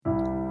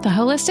The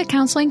Holistic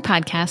Counseling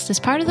Podcast is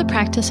part of the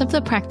Practice of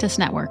the Practice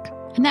Network,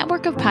 a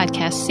network of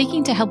podcasts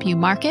seeking to help you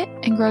market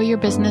and grow your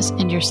business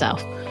and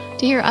yourself.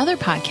 To hear other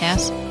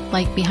podcasts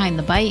like Behind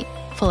the Bite,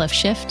 Full of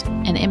Shift,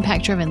 and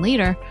Impact Driven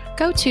Leader,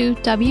 go to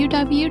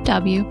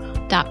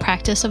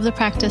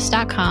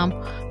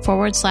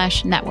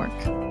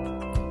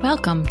www.practiceofthepractice.com/network.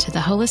 Welcome to the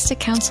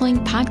Holistic Counseling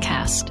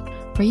Podcast,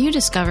 where you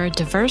discover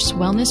diverse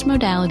wellness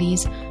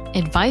modalities,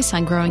 advice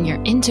on growing your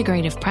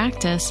integrative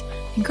practice,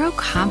 and grow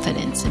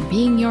confidence in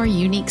being your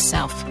unique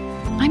self.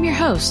 I'm your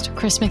host,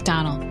 Chris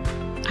McDonald.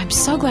 I'm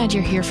so glad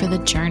you're here for the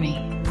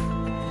journey.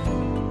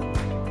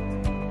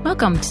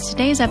 Welcome to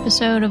today's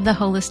episode of the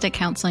Holistic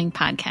Counseling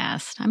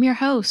Podcast. I'm your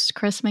host,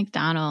 Chris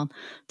McDonald.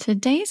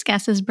 Today's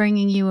guest is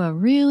bringing you a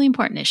really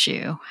important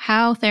issue: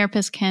 how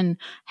therapists can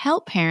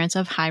help parents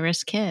of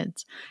high-risk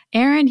kids.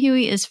 Aaron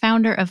Huey is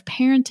founder of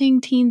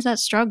Parenting Teens That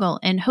Struggle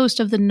and host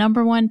of the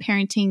 #1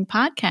 parenting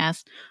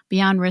podcast,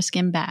 Beyond Risk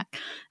and Back.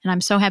 And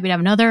I'm so happy to have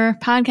another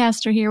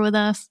podcaster here with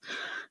us.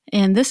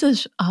 And this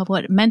is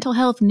Mental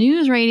Health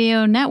News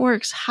Radio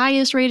Network's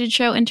highest rated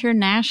show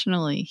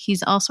internationally.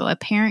 He's also a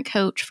parent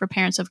coach for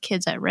parents of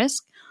kids at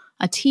risk,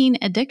 a teen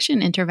addiction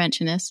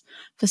interventionist,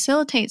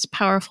 facilitates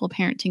powerful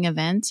parenting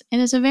events,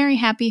 and is a very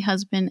happy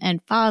husband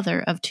and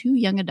father of 2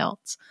 young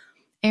adults.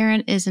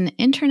 Aaron is an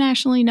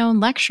internationally known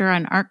lecturer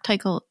on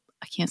archetypal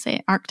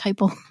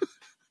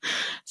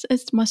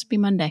it must be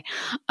Monday,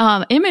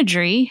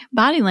 imagery,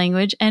 body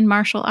language, and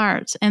martial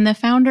arts, and the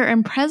founder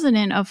and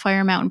president of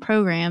Fire Mountain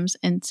Programs,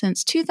 and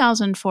since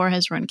 2004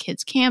 has run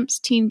kids camps,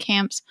 teen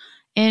camps,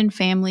 and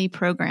family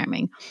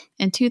programming.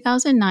 In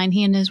 2009,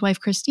 he and his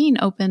wife Christine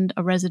opened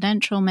a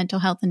residential mental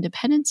health and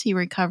dependency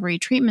recovery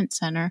treatment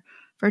center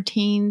for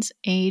teens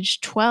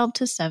aged 12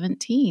 to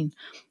 17.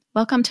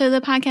 Welcome to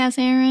the podcast,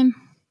 Aaron.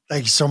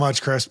 Thank you so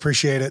much, Chris.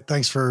 Appreciate it.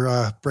 Thanks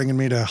for bringing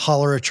me to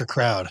holler at your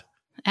crowd.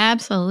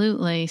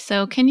 Absolutely.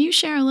 So can you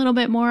share a little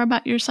bit more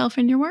about yourself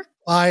and your work?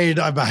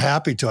 I'm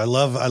happy to. I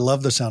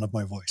love the sound of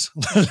my voice.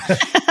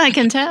 I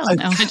can tell.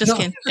 No, I just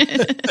kidding.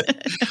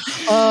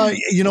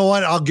 You know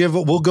what?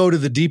 We'll go to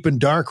the deep and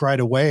dark right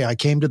away. I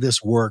came to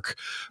this work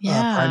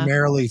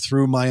primarily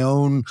through my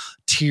own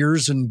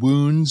tears and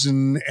wounds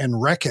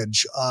and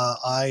wreckage.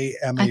 I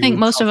think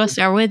most of us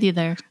are with you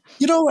there.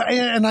 You know,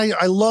 and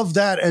I love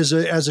that as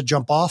a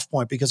jump off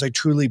point, because I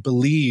truly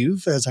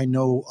believe, as I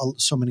know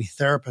so many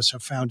therapists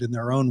have found in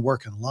their own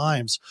work and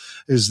lives,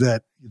 is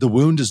that the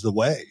wound is the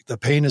way, the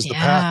pain is the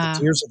path,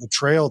 the tears are the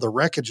trail, the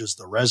wreckage is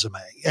the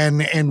resume.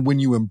 And when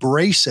you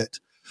embrace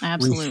it,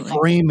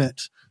 reframe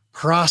it,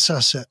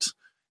 process it,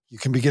 you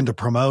can begin to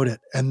promote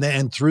it. And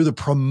then through the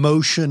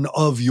promotion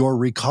of your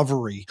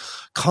recovery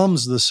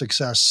comes the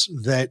success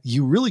that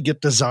you really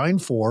get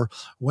designed for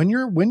when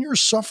you're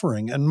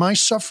suffering. And my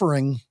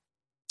suffering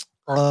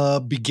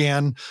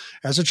began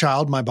as a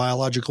child. My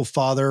biological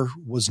father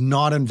was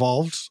not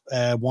involved,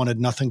 wanted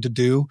nothing to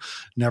do,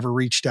 never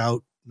reached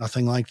out,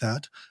 nothing like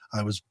that.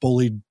 I was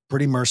bullied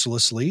pretty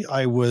mercilessly.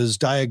 I was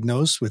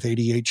diagnosed with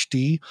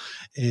ADHD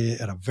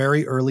at a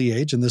very early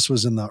age, and this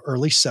was in the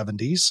early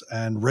 70s,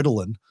 and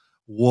Ritalin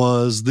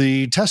was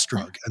the test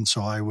drug. And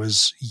so I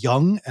was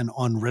young and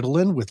on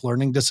Ritalin with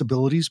learning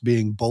disabilities,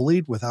 being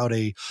bullied without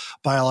a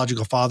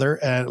biological father.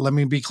 And let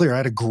me be clear, I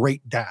had a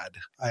great dad,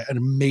 an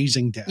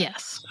amazing dad.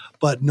 Yes.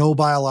 But no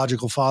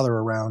biological father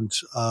around.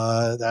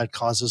 That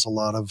causes a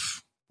lot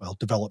of,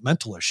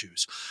 developmental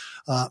issues.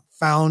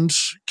 Found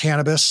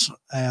cannabis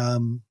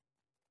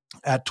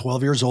at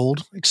 12 years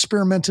old,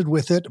 experimented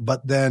with it.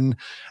 But then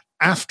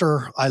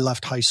after I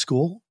left high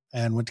school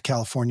and went to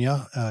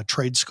California,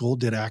 trade school,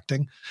 did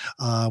acting,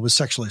 was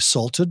sexually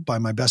assaulted by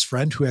my best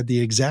friend who had the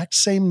exact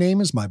same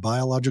name as my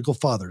biological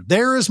father.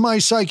 There is my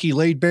psyche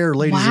laid bare,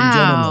 ladies and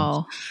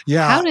gentlemen.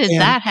 Yeah. How did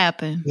that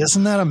happen?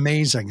 Isn't that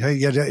amazing?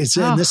 Yeah,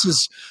 and this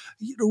is,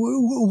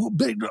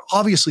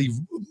 obviously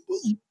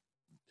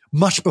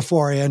much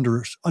before I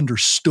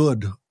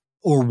understood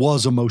or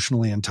was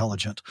emotionally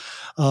intelligent.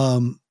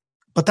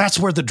 But that's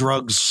where the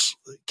drugs,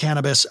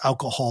 cannabis,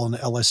 alcohol, and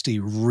LSD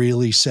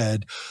really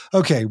said,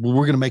 okay, well,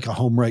 we're going to make a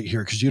home right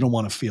here because you don't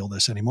want to feel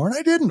this anymore. And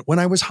I didn't. When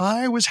I was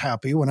high, I was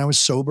happy. When I was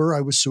sober,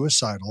 I was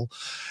suicidal.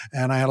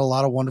 And I had a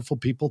lot of wonderful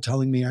people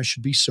telling me I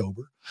should be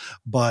sober,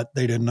 but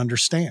they didn't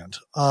understand.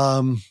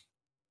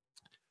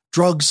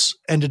 Drugs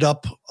ended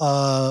up,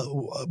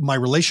 my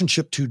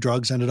relationship to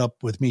drugs ended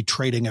up with me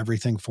trading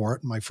everything for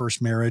it. My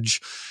first marriage,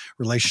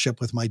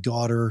 relationship with my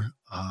daughter,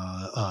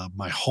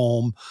 my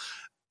home.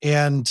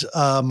 And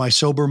my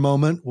sober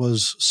moment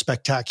was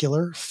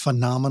spectacular,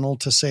 phenomenal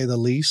to say the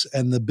least.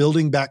 And the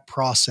building back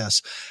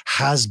process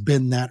has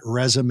been that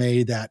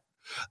resume, that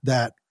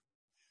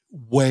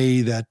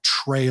way, that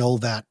trail,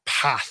 that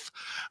path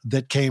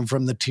that came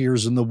from the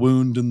tears and the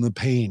wound and the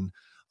pain.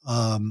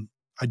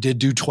 I did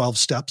do 12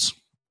 steps,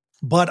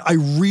 but I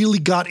really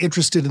got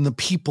interested in the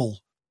people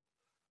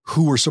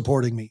who were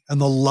supporting me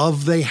and the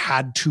love they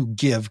had to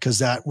give, because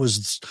that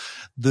was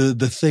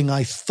the thing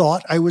I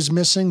thought I was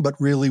missing, but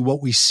really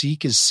what we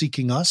seek is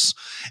seeking us.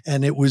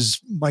 And it was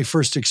my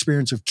first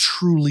experience of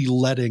truly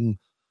letting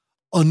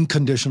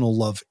unconditional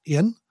love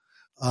in.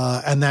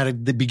 and that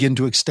it began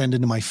to extend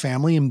into my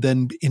family and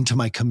then into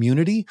my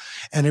community.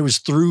 And it was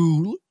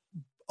through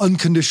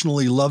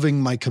unconditionally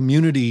loving my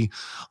community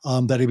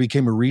that I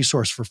became a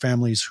resource for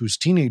families whose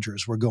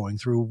teenagers were going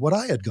through what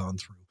I had gone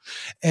through.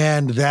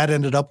 And that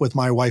ended up with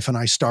my wife and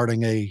I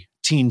starting a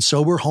teen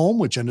sober home,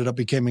 which ended up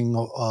becoming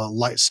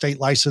a state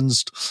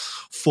licensed,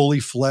 fully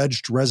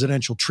fledged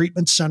residential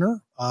treatment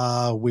center.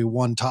 We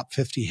won top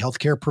 50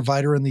 healthcare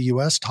provider in the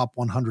U.S., top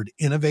 100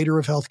 innovator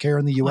of healthcare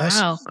in the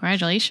U.S. Wow,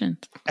 congratulations.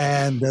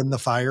 And then the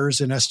fires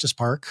in Estes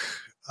Park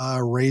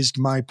raised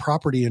my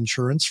property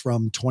insurance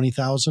from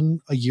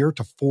 $20,000 a year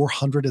to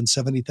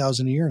 $470,000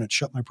 a year, and it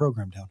shut my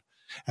program down.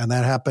 And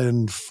that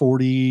happened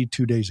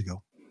 42 days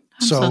ago.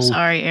 I'm so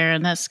sorry,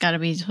 Aaron. That's got to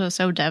be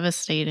so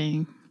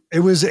devastating. It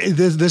was.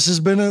 This has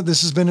been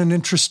an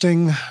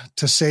interesting,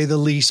 to say the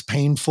least,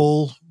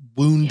 painful,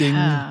 wounding,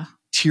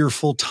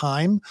 tearful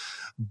time.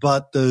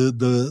 But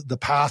the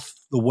path,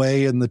 the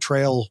way, and the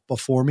trail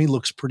before me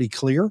looks pretty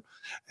clear,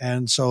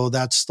 and so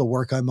that's the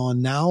work I'm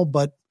on now.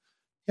 But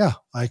yeah,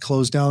 I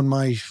closed down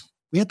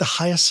we had the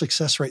highest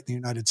success rate in the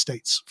United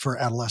States for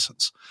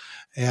adolescents,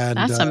 and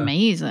that's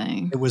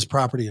amazing. It was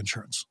property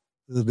insurance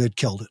that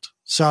killed it.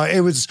 So I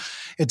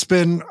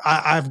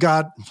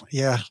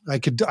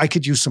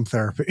could use some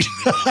therapy.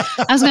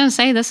 I was going to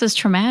say, this is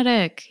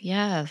traumatic.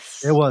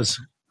 Yes. It was.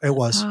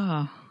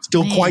 Oh,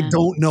 still quite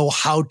don't know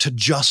how to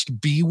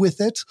just be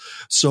with it.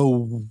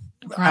 So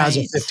as a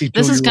 52-year-old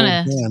this is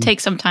going to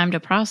take some time to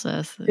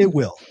process. It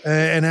will.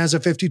 And as a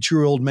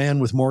 52-year-old man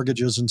with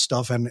mortgages and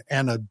stuff and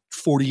a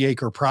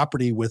 40-acre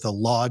property with a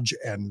lodge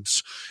and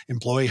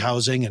employee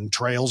housing and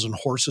trails and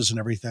horses and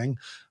everything,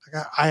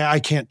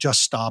 I can't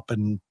just stop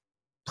and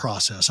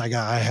process. I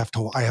have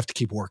to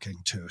keep working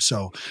too.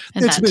 So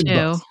and it's been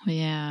both.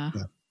 Yeah.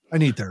 I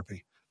need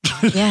therapy.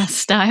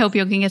 Yes. I hope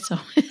you can get some.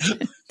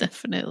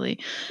 Definitely.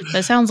 But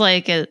it sounds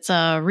like it's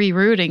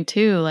rerouting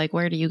too. Like,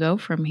 where do you go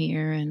from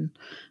here and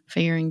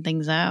figuring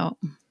things out?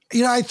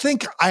 I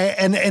think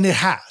and it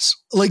has,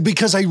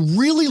 because I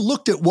really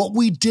looked at what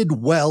we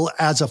did well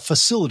as a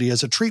facility,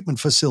 as a treatment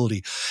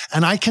facility.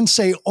 And I can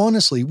say,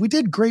 honestly, we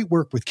did great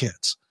work with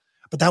kids,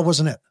 but that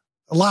wasn't it.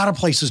 A lot of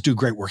places do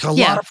great work. A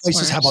lot of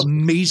places have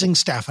amazing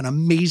staff and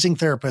amazing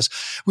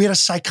therapists. We had a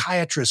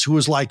psychiatrist who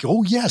was like,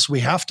 oh, yes, we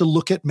have to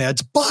look at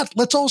meds, but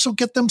let's also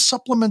get them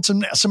supplements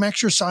and some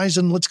exercise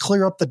and let's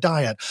clear up the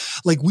diet.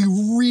 We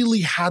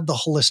really had the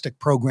holistic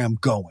program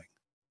going.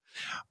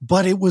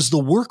 But it was the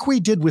work we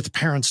did with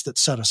parents that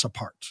set us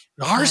apart.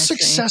 Our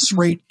success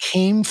rate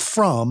came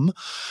from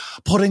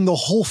putting the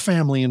whole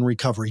family in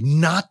recovery,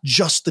 not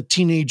just the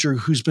teenager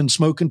who's been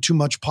smoking too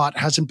much pot,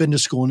 hasn't been to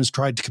school, and has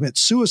tried to commit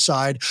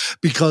suicide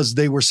because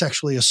they were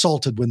sexually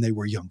assaulted when they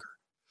were younger.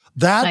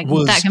 That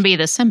can be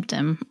the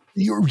symptom.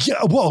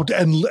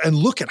 And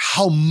look at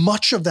how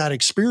much of that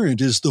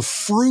experience is the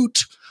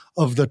fruit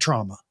of the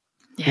trauma.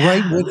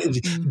 Yeah.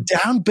 Right?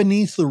 Down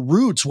beneath the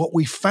roots, what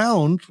we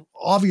found,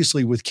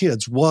 obviously with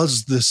kids,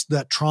 was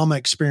that trauma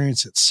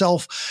experience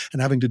itself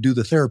and having to do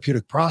the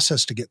therapeutic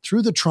process to get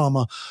through the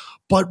trauma.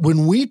 But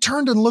when we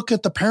turned and looked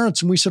at the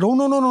parents and we said, oh,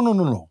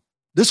 no.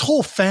 This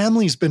whole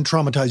family's been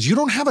traumatized. You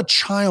don't have a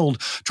child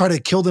try to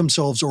kill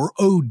themselves or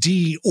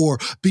OD or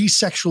be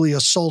sexually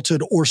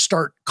assaulted or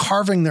start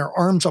carving their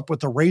arms up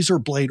with a razor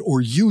blade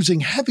or using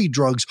heavy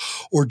drugs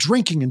or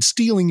drinking and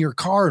stealing your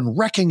car and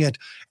wrecking it,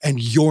 and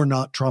you're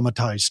not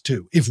traumatized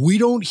too. If we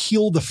don't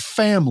heal the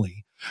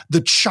family,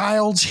 the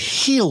child's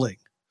healing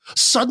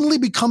suddenly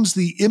becomes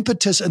the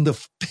impetus and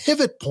the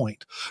pivot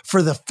point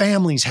for the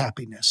family's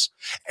happiness.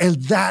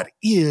 And that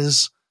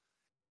is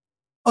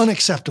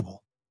unacceptable.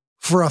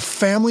 For a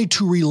family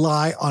to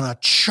rely on a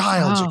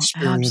child's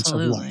experience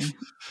of life.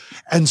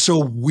 And so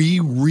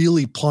we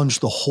really plunged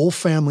the whole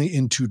family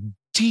into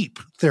deep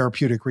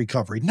therapeutic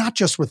recovery, not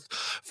just with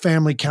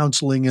family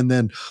counseling and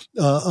then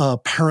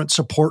parent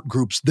support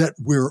groups that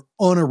we're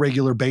on a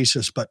regular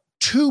basis, but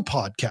 2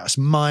 podcasts,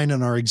 mine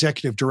and our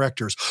executive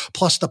directors,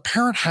 plus the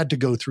parent had to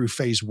go through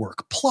phase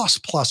work, plus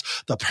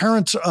the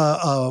parent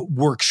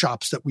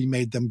workshops that we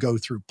made them go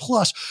through,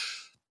 plus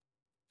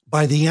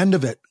by the end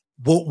of it,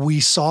 what we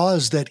saw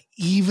is that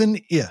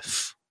even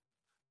if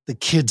the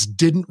kids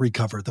didn't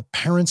recover, the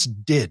parents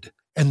did,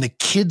 and the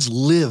kids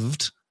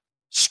lived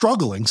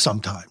struggling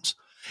sometimes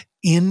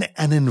in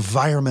an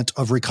environment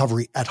of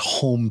recovery at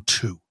home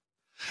too.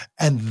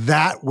 And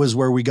that was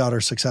where we got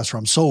our success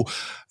from. So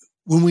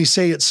when we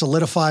say it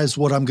solidifies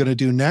what I'm going to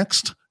do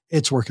next,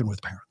 it's working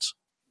with parents.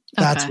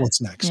 That's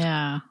what's next.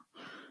 Yeah.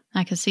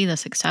 I can see the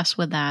success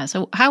with that.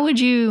 So how would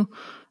you,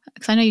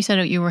 because I know you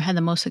said you had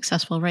the most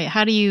successful rate.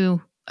 How do you,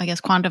 I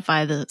guess,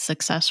 quantify the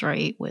success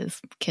rate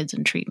with kids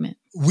in treatment?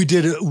 We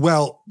did it.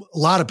 Well, a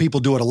lot of people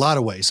do it a lot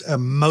of ways.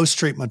 Most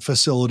treatment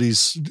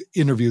facilities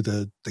interview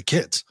the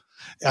kids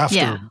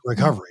after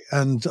recovery.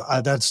 And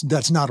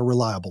that's not a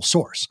reliable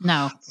source.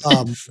 No.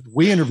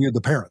 We interviewed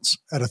the parents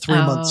at a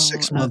 3-month,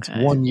 6-month,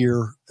 1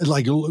 year.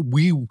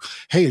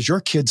 Hey, is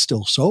your kid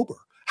still sober?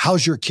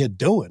 How's your kid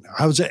doing?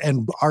 How's it?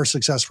 And our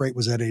success rate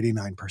was at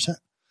 89%.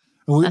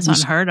 That's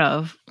unheard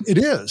of. It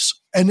is.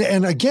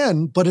 And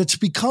again, but it's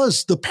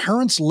because the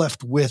parents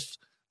left with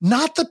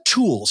not the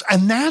tools.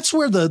 And that's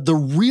where the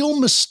real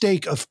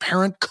mistake of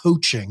parent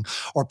coaching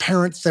or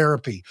parent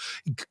therapy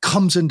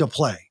comes into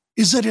play,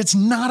 is that it's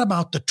not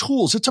about the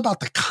tools. It's about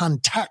the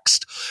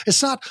context.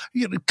 It's not,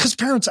 because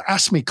parents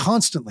ask me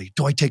constantly,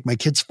 do I take my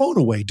kid's phone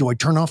away? Do I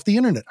turn off the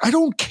internet? I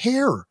don't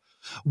care.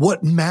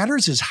 What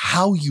matters is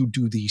how you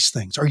do these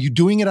things. Are you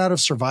doing it out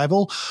of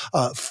survival,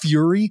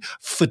 fury,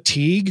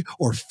 fatigue,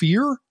 or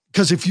fear?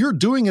 Because if you're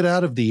doing it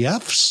out of the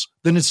F's,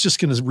 then it's just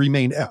going to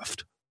remain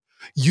F'd.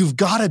 You've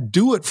got to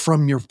do it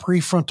from your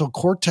prefrontal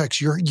cortex.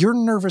 Your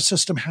nervous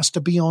system has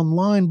to be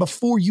online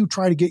before you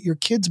try to get your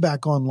kids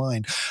back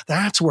online.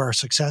 That's where our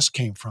success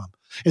came from.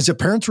 Is that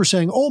parents were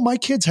saying, oh, my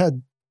kids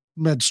had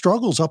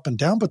struggles up and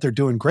down, but they're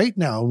doing great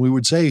now. And we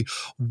would say,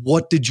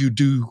 what did you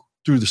do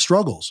through the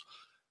struggles?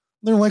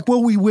 They're like,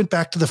 well, we went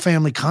back to the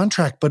family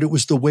contract, but it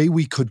was the way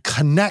we could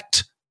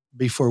connect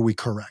before we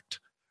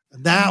correct.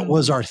 And that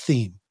was our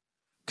theme.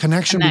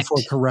 Connection before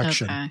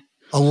correction. Okay.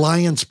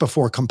 Alliance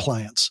before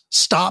compliance.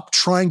 Stop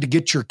trying to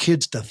get your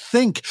kids to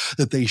think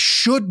that they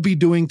should be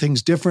doing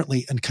things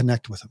differently and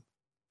connect with them.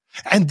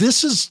 And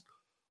this is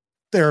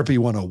therapy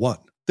 101.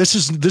 This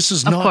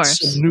is not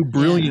some new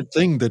brilliant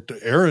thing that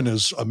Aaron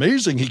is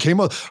amazing. He came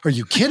up. Are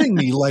you kidding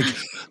me? Like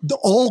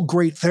all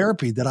great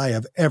therapy that I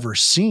have ever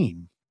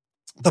seen,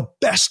 the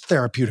best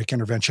therapeutic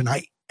intervention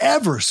I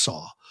ever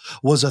saw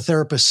was a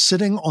therapist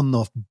sitting on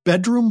the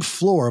bedroom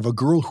floor of a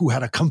girl who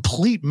had a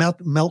complete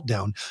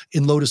meltdown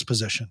in lotus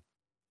position,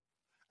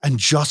 and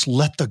just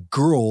let the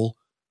girl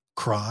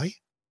cry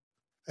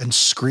and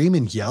scream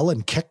and yell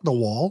and kick the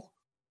wall,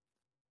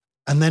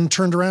 and then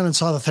turned around and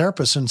saw the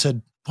therapist and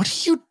said, what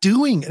are you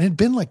doing? And it had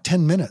been like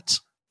 10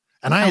 minutes.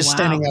 And I was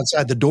standing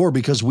outside the door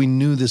because we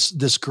knew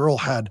this girl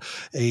had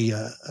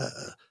a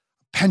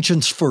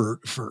penchant for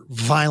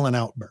violent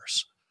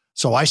outbursts.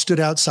 So I stood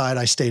outside.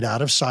 I stayed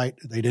out of sight.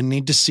 They didn't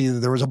need to see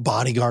that there was a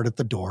bodyguard at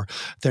the door.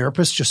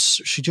 Therapist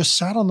she just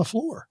sat on the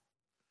floor,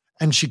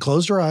 and she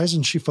closed her eyes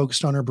and she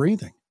focused on her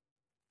breathing,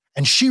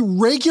 and she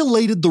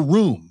regulated the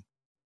room.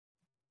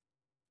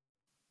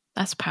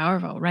 That's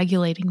powerful.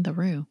 Regulating the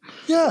room.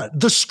 Yeah.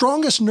 The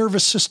strongest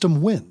nervous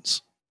system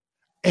wins.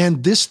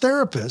 And this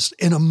therapist,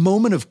 in a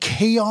moment of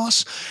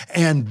chaos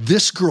and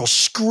this girl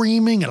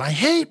screaming, and I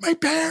hate my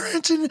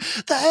parents, and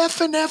the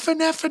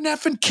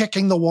F and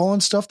kicking the wall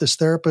and stuff, this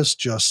therapist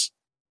just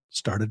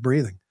started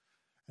breathing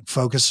and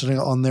focusing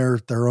on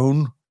their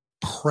own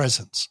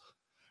presence.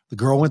 The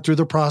girl went through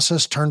the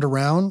process, turned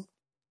around,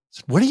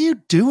 said, what are you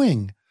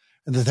doing?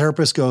 And the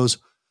therapist goes, I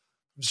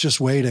was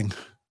just waiting.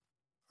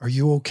 Are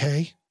you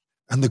okay?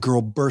 And the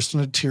girl burst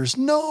into tears.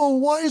 No,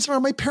 why are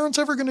my parents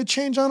ever going to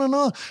change on and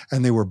on?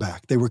 And they were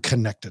back. They were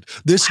connected.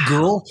 This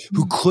girl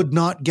who could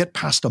not get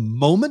past a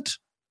moment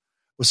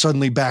was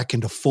suddenly back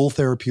into full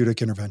therapeutic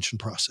intervention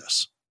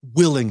process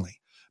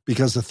willingly,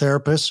 because the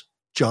therapist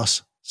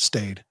just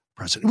stayed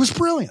present. It was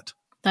brilliant.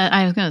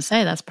 I was going to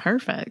say that's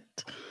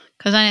perfect.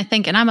 Because I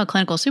think, and I'm a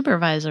clinical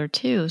supervisor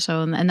too.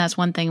 So, and that's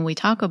one thing we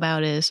talk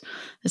about is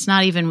it's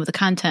not even with the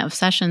content of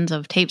sessions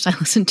of tapes I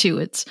listen to.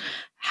 It's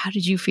how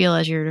did you feel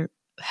as you're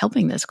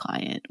helping this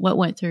client? What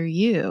went through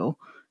you?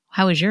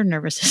 How is your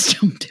nervous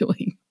system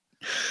doing?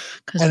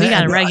 Because we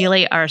got to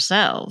regulate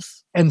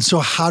ourselves. And so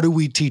how do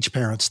we teach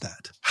parents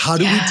that? How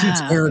do we teach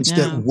parents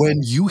that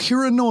when you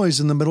hear a noise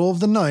in the middle of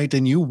the night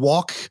and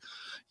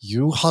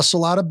you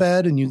hustle out of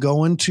bed and you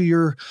go into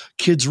your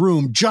kid's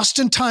room just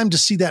in time to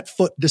see that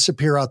foot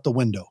disappear out the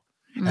window.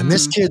 And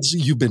this kid's,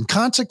 you've been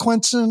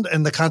consequenced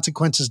and the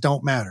consequences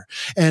don't matter.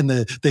 And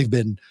they've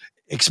been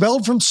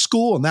expelled from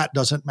school and that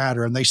doesn't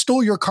matter. And they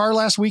stole your car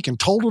last week and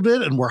totaled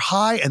it and were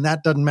high and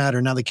that doesn't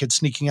matter. Now the kid's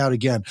sneaking out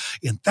again.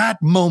 In that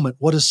moment,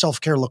 what does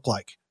self-care look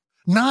like?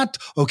 Not,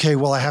 okay,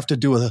 well, I have to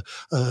do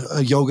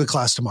a yoga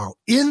class tomorrow.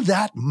 In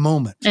that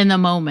moment. In the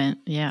moment,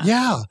 yeah.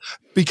 Yeah,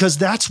 because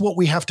that's what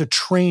we have to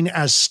train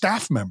as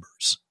staff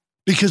members.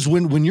 Because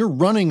when you're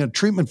running a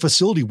treatment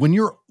facility, when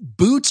you're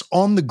boots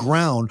on the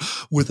ground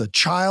with a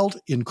child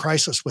in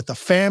crisis, with a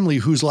family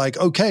who's like,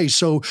 okay,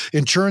 so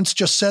insurance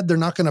just said they're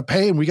not going to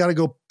pay and we got to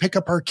go pick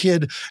up our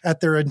kid at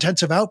their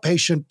intensive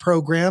outpatient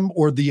program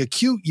or the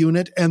acute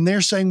unit, and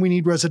they're saying we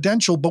need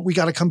residential, but we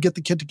got to come get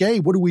the kid today.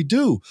 What do we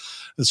do?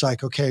 It's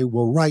like, okay,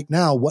 well, right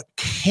now, what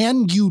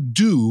can you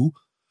do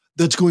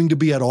that's going to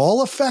be at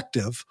all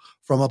effective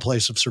from a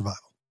place of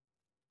survival?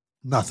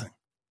 Nothing.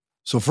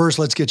 So first,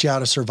 let's get you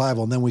out of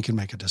survival, and then we can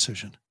make a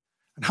decision.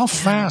 And how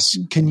fast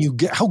can you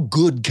get, how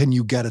good can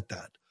you get at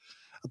that?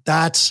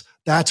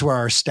 That's where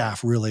our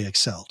staff really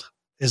excelled,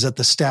 is that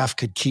the staff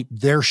could keep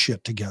their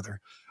shit together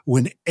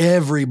when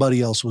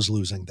everybody else was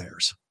losing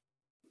theirs.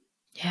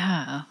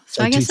 Yeah.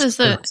 So I guess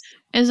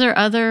is there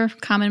other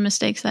common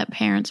mistakes that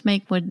parents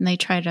make when they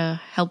try to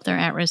help their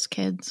at-risk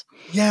kids?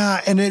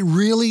 Yeah. And it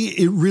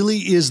really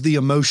is the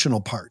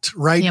emotional part,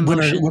 right?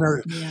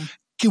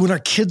 When our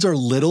kids are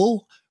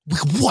little,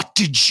 what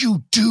did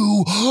you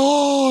do?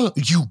 Oh,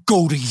 you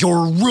go to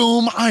your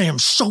room. I am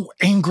so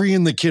angry.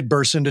 And the kid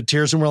bursts into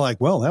tears and we're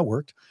like, well, that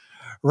worked.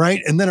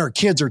 right? And then our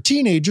kids are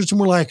teenagers and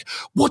we're like,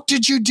 what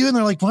did you do? And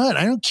they're like, what?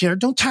 I don't care.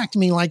 Don't talk to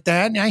me like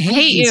that. I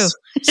hate you.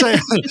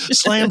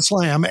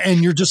 Slam.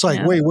 And you're just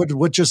like, wait,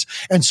 what just,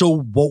 and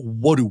so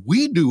what do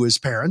we do as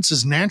parents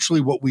is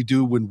naturally what we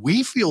do when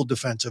we feel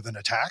defensive and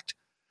attacked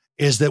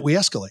is that we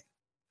escalate.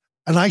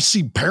 And I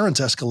see parents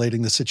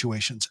escalating the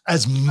situations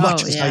as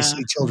much as I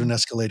see children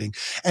escalating.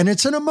 And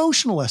it's an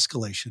emotional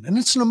escalation. And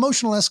it's an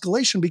emotional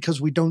escalation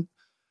because we don't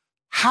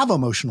have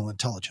emotional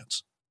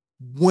intelligence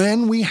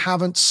when we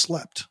haven't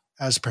slept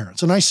as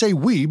parents. And I say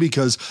we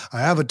because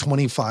I have a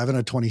 25 and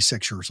a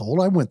 26 years old.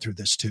 I went through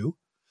this too.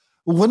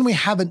 When we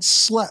haven't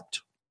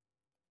slept,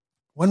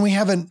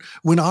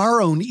 when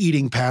our own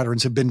eating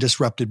patterns have been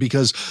disrupted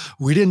because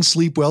we didn't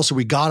sleep well, so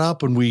we got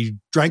up and we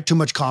drank too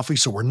much coffee,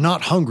 so we're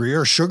not hungry,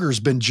 our sugar's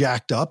been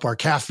jacked up, our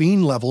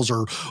caffeine levels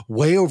are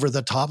way over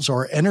the top, so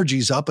our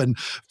energy's up, and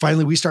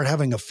finally we start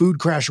having a food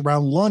crash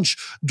around lunch.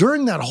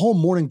 During that whole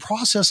morning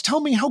process, tell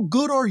me, how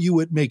good are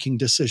you at making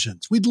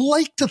decisions? We'd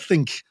like to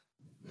think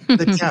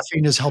that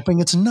caffeine is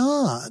helping. It's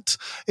not.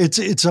 It's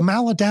a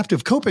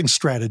maladaptive coping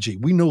strategy.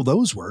 We know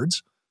those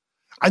words.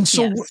 And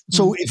so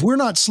if we're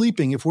not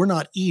sleeping, if we're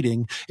not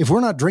eating, if we're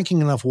not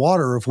drinking enough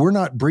water, if we're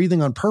not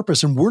breathing on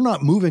purpose and we're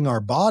not moving our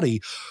body,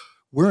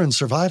 we're in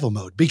survival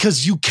mode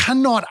because you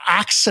cannot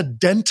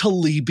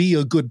accidentally be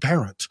a good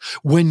parent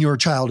when your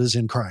child is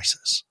in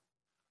crisis.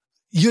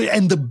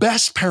 And the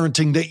best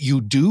parenting that you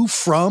do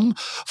from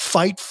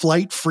fight,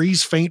 flight,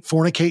 freeze, faint,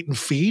 fornicate, and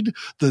feed,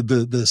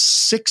 the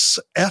 6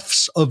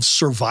 F's of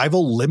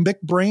survival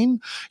limbic brain,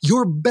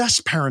 your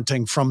best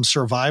parenting from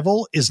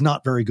survival is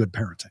not very good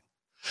parenting.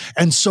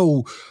 And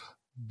so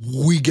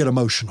we get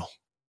emotional.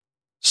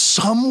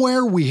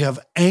 Somewhere we have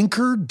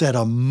anchored that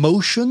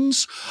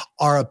emotions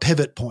are a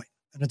pivot point,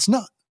 and it's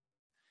not.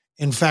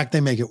 In fact,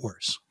 they make it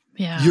worse.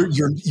 Yeah.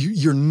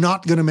 You're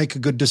not going to make a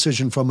good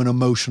decision from an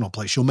emotional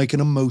place. You'll make an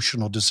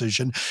emotional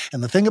decision.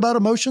 And the thing about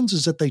emotions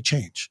is that they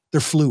change.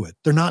 They're fluid.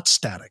 They're not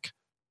static.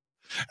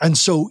 And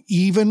so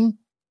even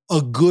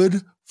a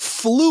good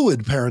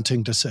fluid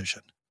parenting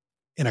decision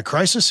in a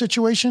crisis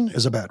situation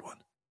is a bad one.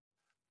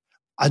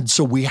 And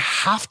so we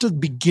have to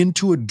begin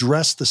to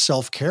address the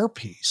self-care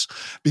piece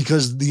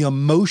because the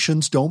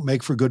emotions don't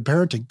make for good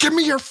parenting. Give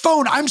me your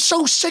phone. I'm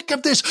so sick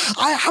of this.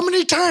 How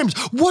many times?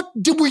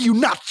 Were you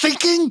not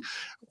thinking?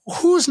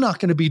 Who's not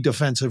going to be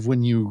defensive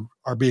when you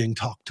are being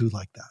talked to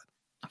like that?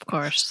 Of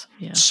course.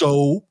 Yeah.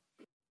 So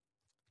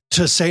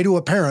to say to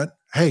a parent,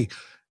 hey,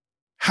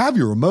 have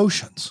your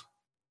emotions,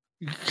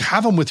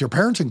 have them with your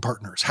parenting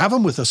partners, have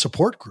them with a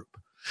support group,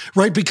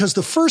 right? Because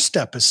the first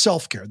step is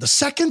self-care. The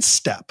second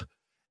step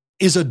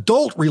is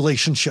adult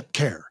relationship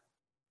care.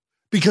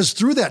 Because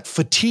through that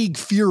fatigue,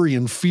 fury,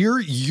 and fear,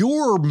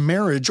 your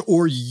marriage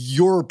or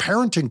your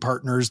parenting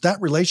partners, that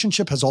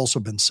relationship has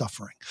also been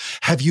suffering.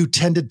 Have you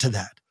tended to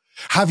that?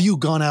 Have you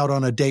gone out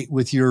on a date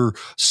with your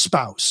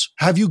spouse?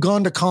 Have you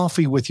gone to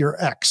coffee with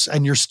your ex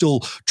and you're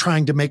still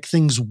trying to make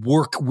things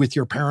work with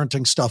your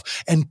parenting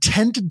stuff and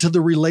tended to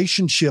the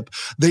relationship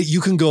that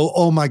you can go,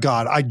 oh my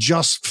God, I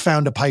just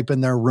found a pipe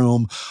in their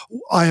room.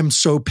 I am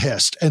so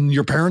pissed. And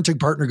your parenting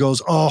partner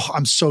goes, oh,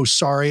 I'm so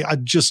sorry.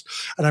 And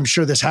I'm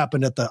sure this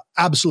happened at the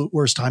absolute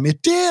worst time.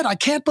 It did. I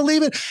can't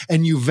believe it.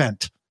 And you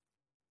vent.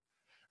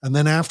 And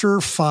then after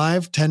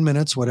 5-10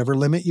 minutes, whatever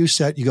limit you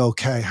set, you go,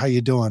 okay, how you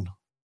doing?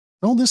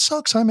 Oh, this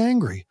sucks. I'm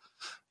angry.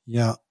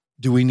 Yeah.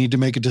 Do we need to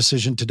make a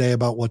decision today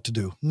about what to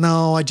do?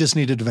 No, I just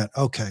needed to vent.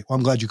 Okay. Well,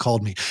 I'm glad you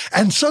called me.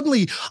 And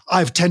suddenly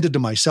I've tended to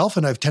myself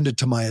and I've tended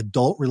to my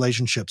adult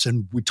relationships.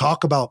 And we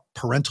talk about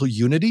parental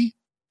unity,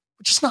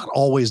 which is not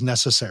always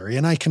necessary.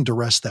 And I can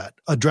address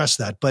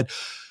that. But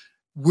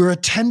we're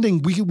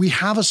attending, we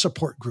have a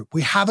support group.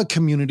 We have a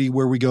community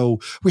where we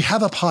go, we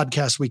have a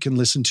podcast we can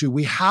listen to.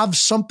 We have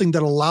something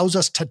that allows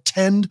us to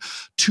tend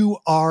to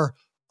our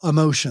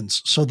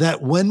emotions so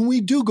that when we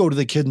do go to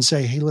the kid and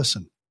say, hey,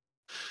 listen,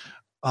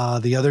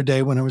 the other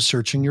day when I was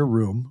searching your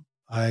room,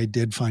 I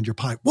did find your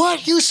pipe.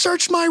 What? You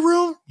searched my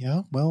room?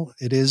 Yeah, well,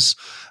 it is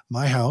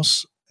my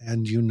house.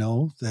 And you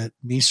know that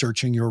me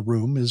searching your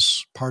room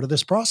is part of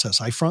this process.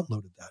 I front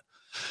loaded that.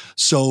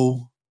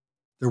 So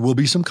there will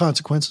be some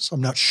consequences. I'm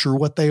not sure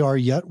what they are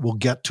yet. We'll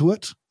get to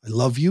it. I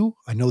love you.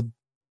 I know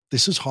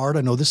this is hard.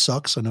 I know this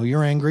sucks. I know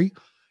you're angry.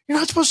 You're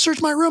not supposed to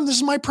search my room. This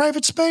is my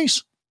private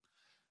space.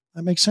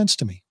 That makes sense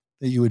to me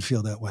that you would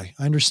feel that way.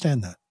 I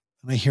understand that.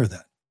 And I hear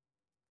that.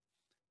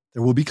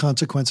 There will be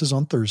consequences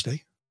on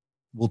Thursday.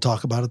 We'll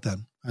talk about it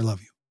then. I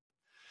love you.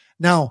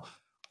 Now,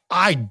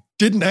 I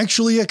didn't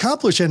actually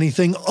accomplish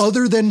anything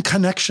other than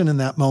connection in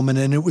that moment.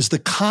 And it was the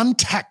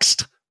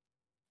context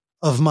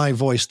of my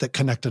voice that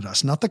connected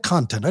us, not the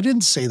content. I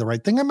didn't say the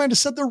right thing. I might have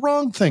said the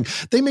wrong thing.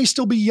 They may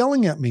still be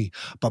yelling at me,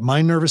 but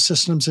my nervous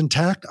system's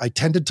intact. I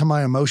tended to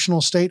my emotional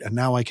state, and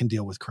now I can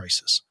deal with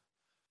crisis.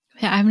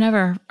 Yeah, I've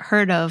never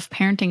heard of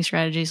parenting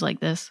strategies like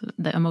this,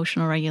 the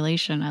emotional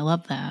regulation. I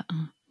love that.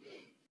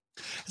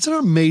 It's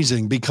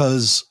amazing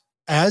because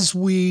as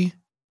we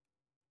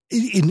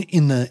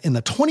in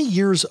the 20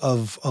 years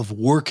of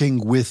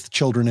working with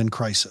children in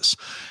crisis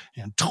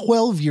and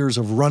 12 years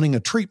of running a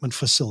treatment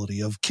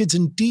facility of kids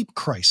in deep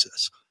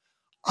crisis,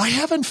 I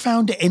haven't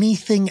found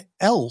anything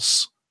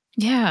else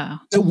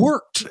that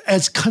worked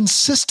as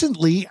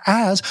consistently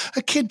as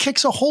a kid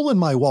kicks a hole in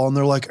my wall and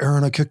they're like,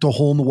 Aaron, I kicked a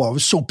hole in the wall. I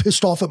was so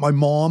pissed off at my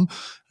mom.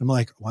 I'm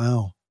like,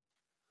 wow.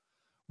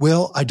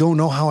 Well, I don't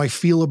know how I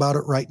feel about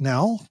it right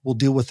now. We'll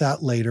deal with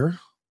that later.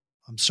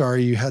 I'm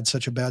sorry you had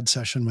such a bad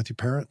session with your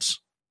parents.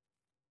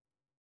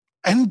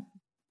 And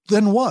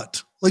then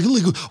what? Like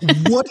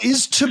what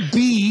is to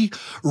be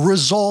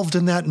resolved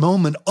in that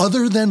moment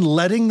other than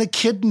letting the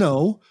kid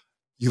know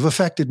you've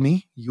affected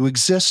me, you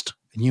exist,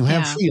 and you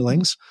have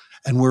feelings,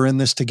 and we're in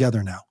this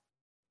together now.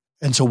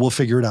 And so we'll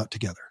figure it out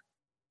together.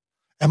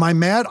 Am I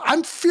mad?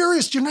 I'm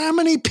furious. Do you know how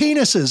many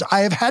penises I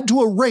have had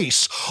to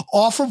erase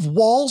off of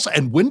walls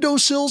and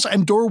windowsills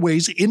and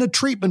doorways in a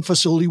treatment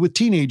facility with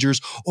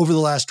teenagers over the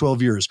last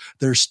 12 years?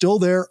 They're still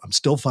there. I'm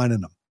still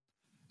finding them.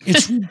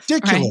 It's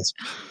ridiculous.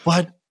 Right.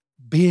 But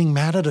being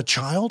mad at a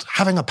child,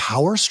 having a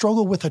power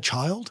struggle with a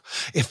child,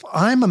 if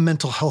I'm a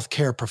mental health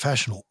care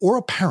professional or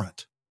a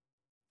parent,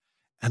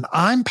 and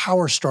I'm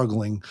power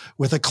struggling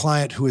with a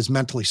client who is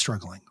mentally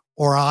struggling,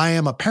 or I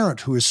am a parent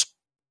who is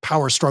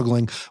power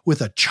struggling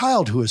with a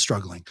child who is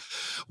struggling,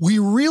 we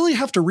really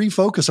have to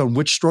refocus on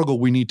which struggle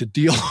we need to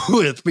deal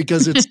with,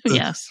 because it's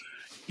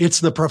it's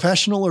the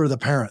professional or the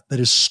parent that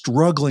is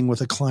struggling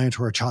with a client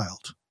or a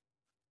child.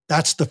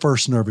 That's the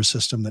first nervous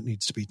system that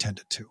needs to be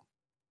tended to.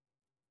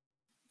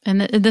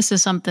 And this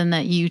is something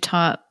that you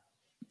taught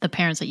the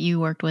parents that you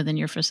worked with in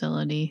your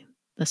facility,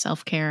 the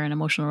self-care and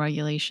emotional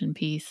regulation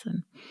piece.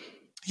 And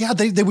yeah,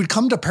 they would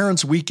come to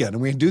Parents Weekend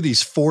and we'd do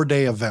these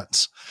 4-day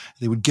events.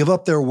 They would give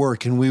up their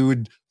work and we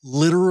would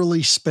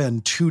literally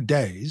spend 2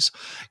 days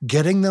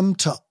getting them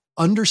to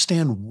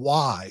understand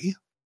why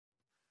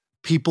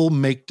people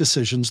make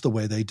decisions the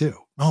way they do.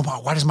 Oh,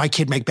 why does my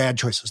kid make bad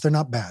choices? They're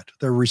not bad.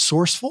 They're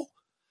resourceful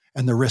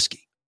and they're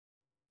risky,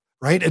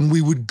 right? And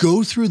we would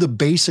go through the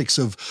basics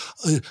of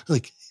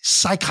like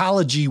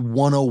psychology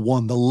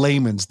 101, the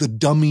layman's, the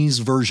dummies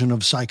version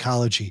of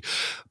psychology.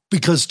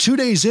 Because 2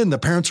 days in, the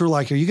parents were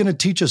like, are you going to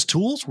teach us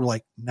tools? We're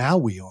like, now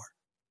we are.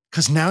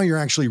 Because now you're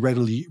actually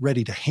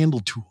ready to handle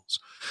tools.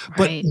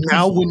 Right. But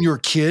now when your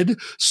kid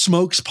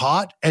smokes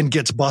pot and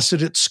gets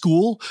busted at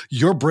school,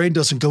 your brain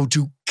doesn't go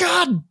to,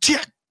 God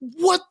damn,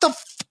 what the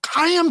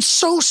I am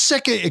so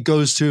sick of it. It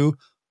goes to,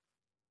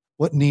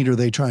 what need are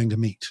they trying to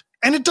meet?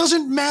 And it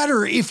doesn't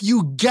matter if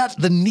you get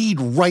the need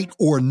right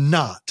or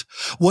not.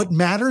 What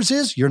matters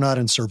is you're not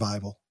in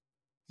survival.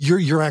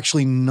 You're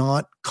actually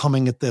not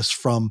coming at this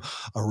from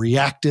a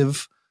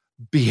reactive,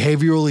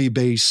 behaviorally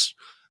based,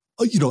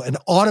 an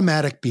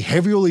automatic,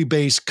 behaviorally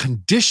based,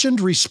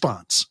 conditioned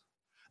response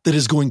that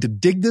is going to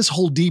dig this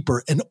hole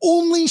deeper and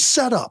only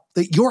set up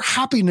that your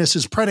happiness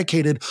is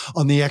predicated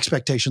on the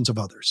expectations of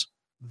others.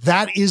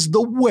 That is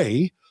the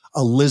way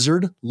a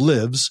lizard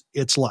lives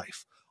its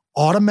life.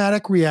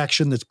 Automatic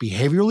reaction that's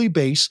behaviorally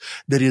based,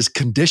 that is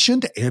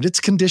conditioned and it's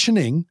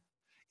conditioning.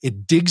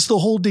 It digs the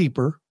hole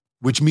deeper,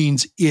 which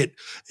means it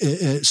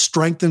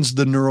strengthens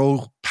the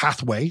neural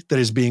pathway that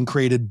is being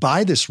created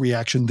by this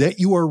reaction that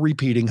you are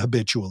repeating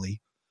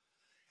habitually.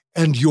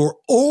 And your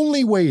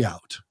only way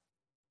out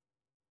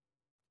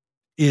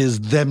is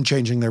them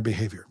changing their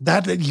behavior.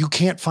 That you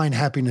can't find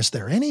happiness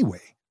there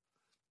anyway.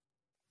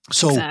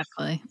 So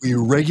we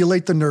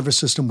regulate the nervous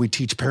system. We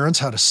teach parents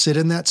how to sit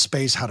in that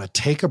space, how to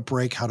take a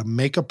break, how to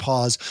make a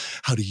pause,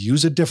 how to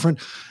use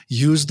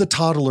the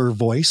toddler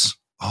voice.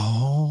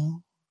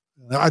 Oh,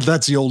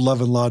 that's the old Love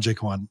and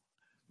Logic one.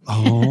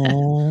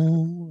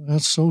 Oh,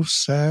 that's so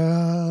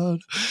sad.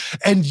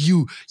 And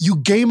you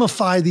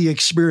gamify the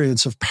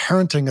experience of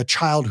parenting a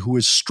child who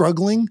is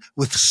struggling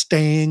with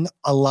staying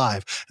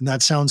alive. And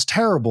that sounds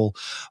terrible,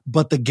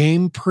 but the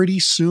game pretty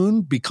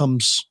soon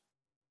becomes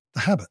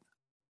the habit.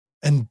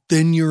 And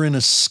then you're in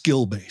a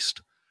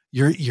skill-based.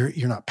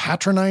 You're not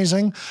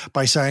patronizing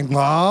by saying,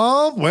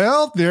 oh,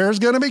 well, there's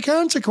going to be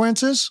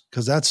consequences,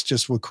 because that's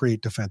just what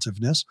create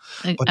defensiveness.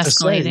 But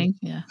escalating,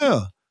 yeah.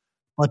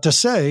 But to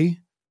say,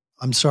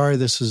 I'm sorry,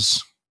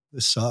 this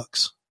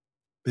sucks.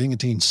 Being a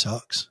teen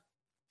sucks.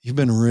 You've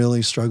been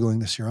really struggling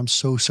this year. I'm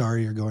so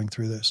sorry you're going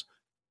through this.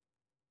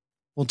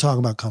 We'll talk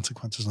about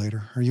consequences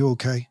later. Are you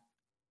okay?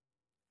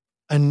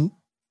 And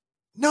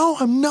no,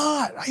 I'm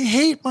not. I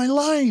hate my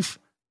life.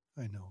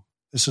 I know.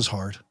 This is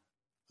hard.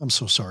 I'm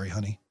so sorry,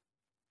 honey.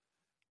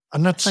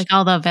 And that's like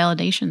all the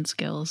validation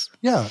skills.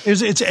 Yeah.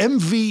 It's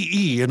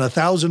MVE in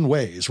 1,000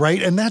 ways,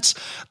 right? And that's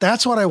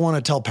what I want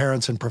to tell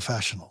parents and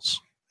professionals,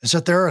 is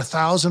that there are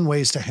 1,000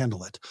 ways to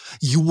handle it.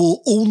 You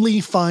will only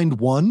find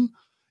one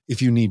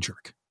if you knee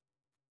jerk.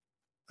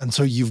 And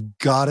so you've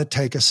got to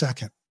take a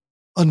second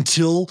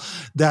until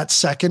that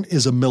second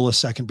is a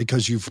millisecond,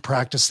 because you've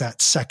practiced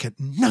that second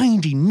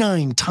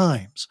 99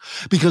 times.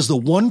 Because the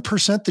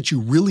 1% that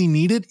you really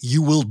needed,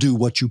 you will do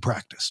what you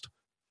practiced.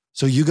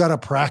 So you got to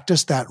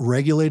practice that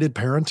regulated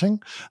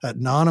parenting, that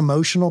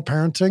non-emotional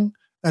parenting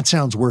That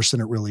sounds worse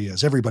than it really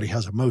is. Everybody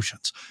has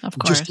emotions. Of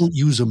Just course. don't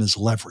use them as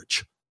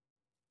leverage.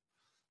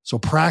 So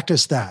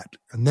practice that.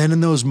 And then in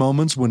those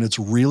moments when it's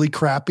really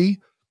crappy,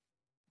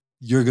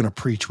 you're going to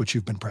preach what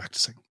you've been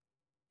practicing.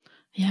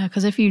 Yeah,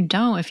 because if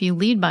you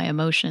lead by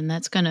emotion,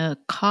 that's going to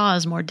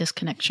cause more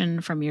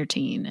disconnection from your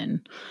teen,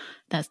 and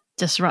that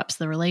disrupts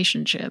the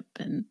relationship,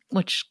 and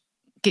which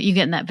you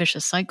get in that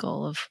vicious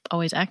cycle of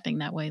always acting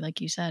that way,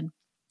 like you said.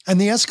 And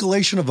the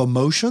escalation of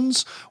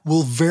emotions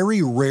will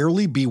very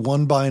rarely be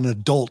won by an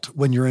adult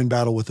when you're in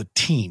battle with a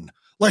teen.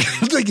 Like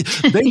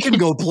they can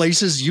go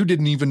places you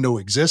didn't even know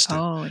existed.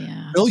 Oh,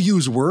 yeah. They'll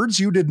use words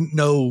you didn't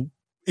know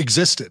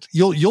existed.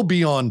 You'll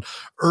be on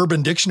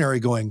Urban Dictionary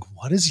going,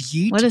 what is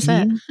yeet? What is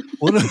that?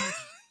 What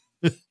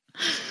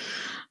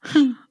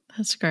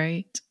That's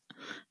great.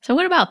 So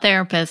what about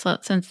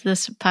therapists? Since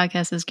this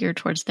podcast is geared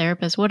towards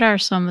therapists, what are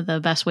some of the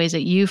best ways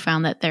that you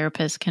found that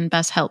therapists can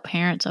best help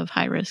parents of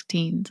high-risk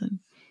teens?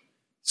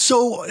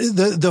 So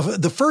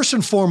the first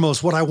and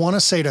foremost, what I want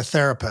to say to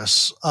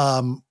therapists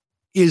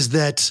is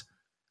that,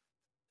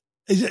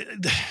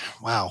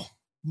 wow,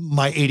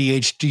 my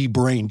ADHD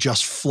brain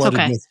just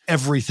flooded with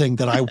everything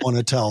that I want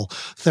to tell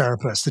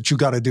therapists that you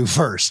got to do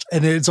first.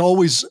 And it's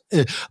always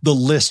the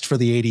list for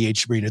the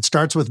ADHD brain. It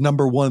starts with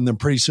number one, then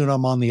pretty soon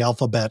I'm on the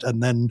alphabet,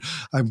 and then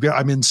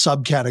I'm in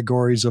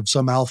subcategories of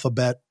some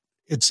alphabet.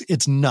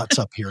 It's nuts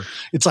up here.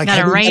 It's like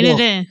gotta rein it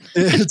in.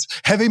 It's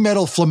heavy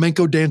metal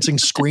flamenco dancing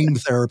scream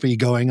therapy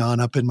going on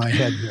up in my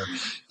head here.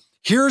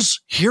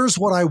 Here's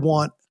what I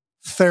want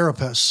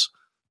therapists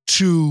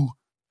to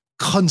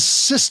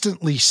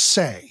consistently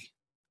say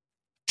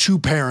to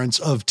parents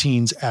of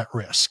teens at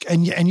risk.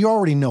 And you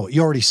already know it.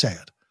 You already say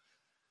it.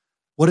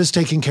 What does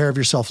taking care of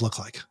yourself look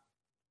like?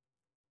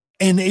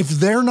 And if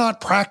they're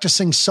not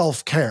practicing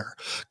self-care,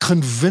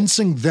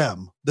 convincing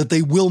them that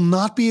they will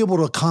not be able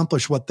to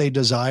accomplish what they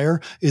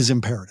desire is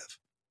imperative.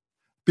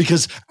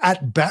 Because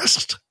at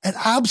best, at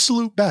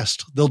absolute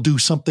best, they'll do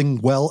something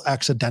well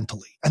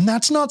accidentally. And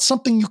that's not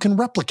something you can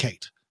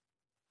replicate.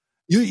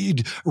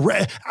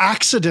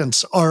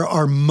 Accidents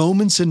are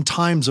moments in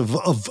times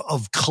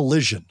of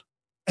collision.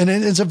 And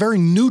it's a very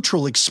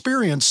neutral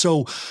experience.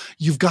 So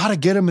you've got to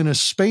get them in a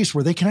space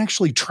where they can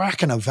actually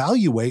track and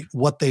evaluate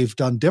what they've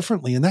done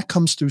differently. And that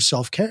comes through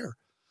self-care.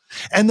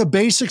 And the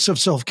basics of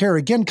self-care,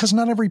 again, because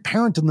not every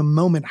parent in the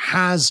moment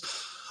has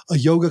a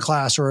yoga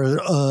class or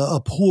a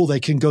pool they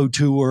can go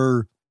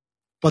to,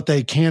 but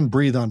they can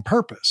breathe on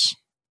purpose.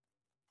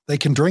 They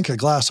can drink a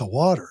glass of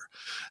water.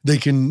 They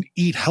can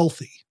eat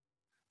healthy.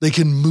 They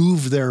can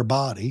move their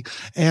body.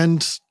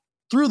 And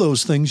through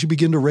those things, you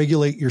begin to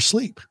regulate your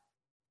sleep.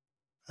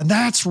 And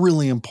that's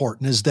really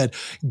important, is that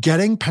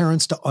getting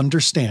parents to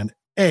understand,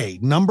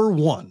 number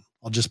one,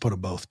 I'll just put them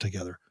both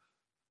together,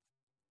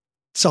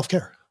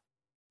 self-care.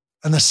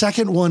 And the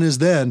second one is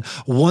then,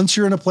 once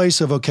you're in a place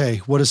of, okay,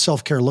 what does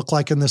self-care look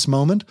like in this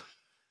moment?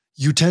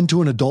 You tend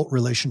to an adult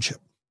relationship.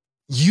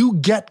 You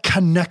get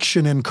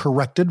connection and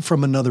corrected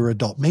from another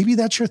adult. Maybe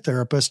that's your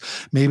therapist.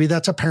 Maybe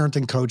that's a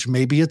parenting coach.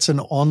 Maybe it's an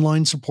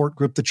online support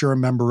group that you're a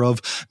member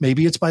of.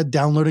 Maybe it's by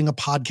downloading a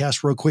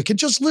podcast real quick and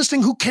just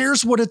listening. Who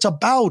cares what it's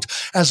about,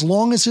 as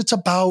long as it's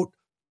about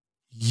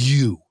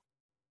you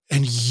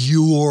and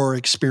your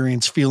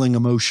experience, feeling,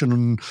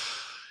 emotion,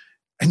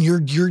 and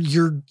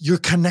you're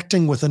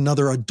connecting with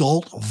another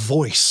adult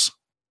voice.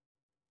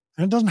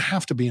 And it doesn't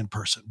have to be in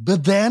person.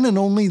 But then and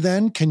only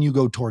then can you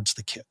go towards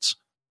the kids.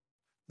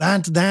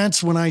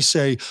 That's when I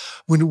say,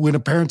 when a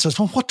parent says,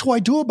 well, what do I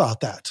do about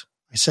that?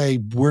 I say,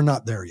 we're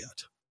not there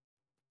yet.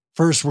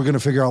 First, we're going to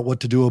figure out what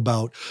to do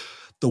about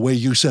the way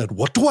you said,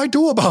 what do I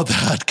do about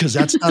that? Because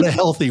that's not a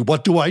healthy,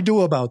 what do I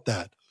do about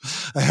that?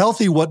 A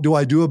healthy, what do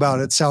I do about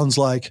it sounds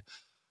like,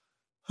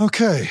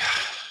 okay,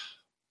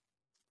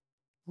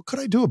 what could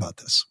I do about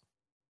this?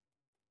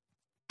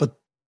 But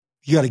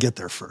you got to get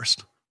there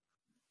first.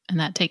 And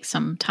that takes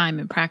some time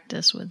and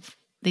practice with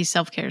these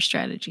self-care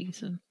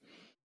strategies.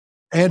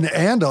 And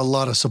a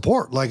lot of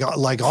support, like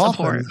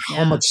often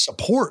how much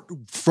support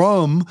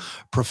from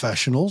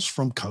professionals,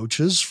 from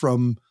coaches,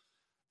 from,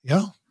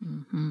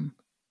 Mm-hmm.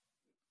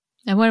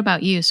 And what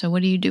about you? So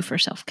what do you do for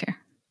self-care?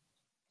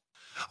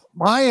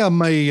 I am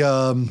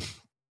the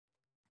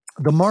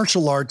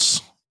martial arts,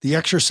 the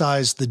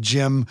exercise, the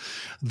gym,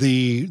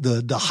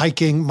 the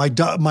hiking.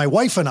 My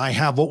wife and I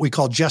have what we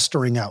call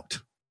gesturing out,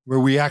 where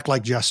we act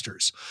like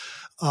jesters.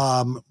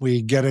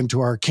 We get into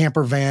our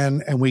camper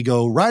van and we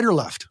go right or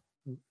left.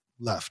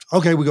 Left.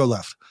 Okay, we go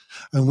left.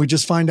 And we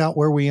just find out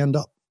where we end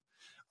up.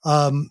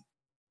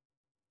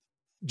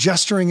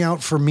 Gesturing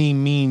out for me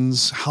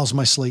means, how's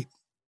my sleep?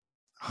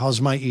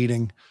 How's my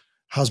eating?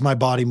 How's my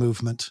body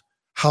movement?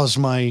 How's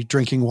my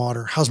drinking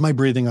water? How's my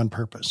breathing on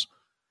purpose?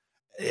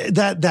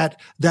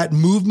 That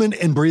movement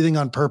and breathing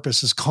on purpose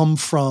has come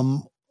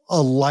from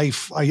a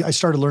life. I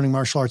started learning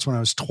martial arts when I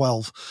was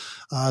 12.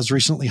 I was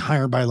recently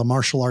hired by the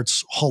Martial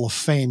Arts Hall of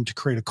Fame to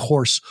create a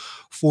course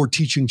for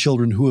teaching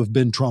children who have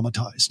been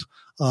traumatized.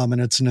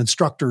 And it's an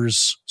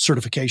instructor's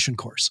certification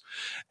course.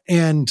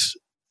 And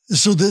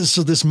so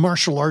this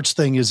martial arts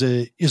thing is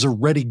a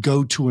ready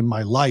go-to in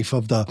my life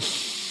of the,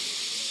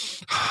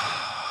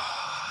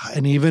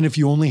 And even if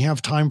you only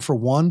have time for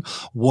one,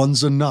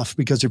 one's enough,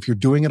 because if you're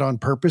doing it on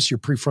purpose, your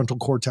prefrontal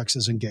cortex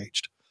is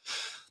engaged.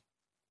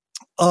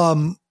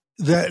 So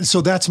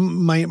that's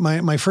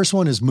my first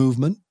one is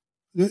movement.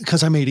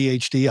 Because I'm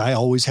ADHD, I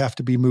always have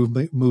to be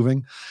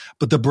moving,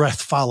 but the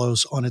breath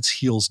follows on its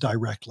heels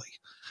directly.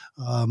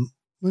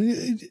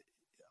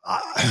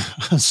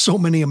 So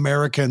many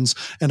Americans,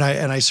 and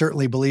I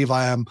certainly believe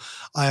I am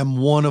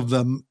one of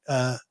them.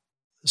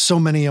 So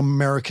many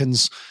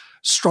Americans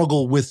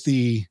struggle with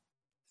the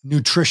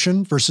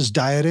nutrition versus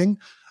dieting,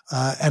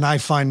 and I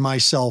find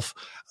myself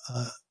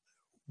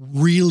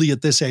really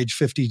at this age,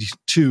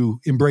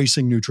 52,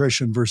 embracing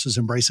nutrition versus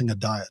embracing a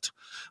diet.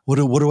 What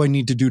do I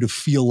need to do to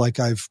feel like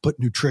I've put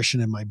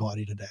nutrition in my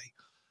body today?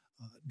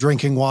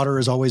 Drinking water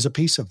is always a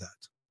piece of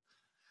that.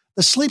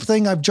 The sleep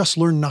thing, I've just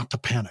learned not to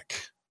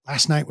panic.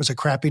 Last night was a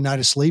crappy night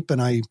of sleep,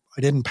 and I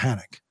didn't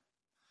panic.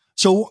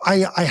 So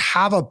I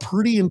have a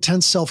pretty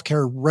intense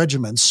self-care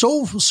regimen,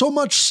 so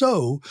much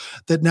so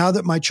that now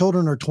that my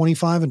children are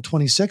 25 and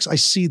 26, I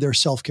see their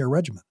self-care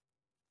regimen.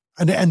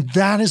 And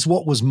that is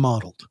what was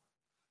modeled.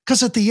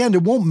 Because at the end,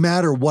 it won't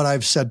matter what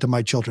I've said to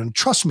my children.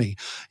 Trust me,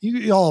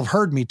 you all have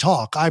heard me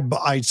talk.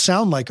 I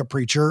sound like a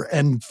preacher.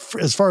 And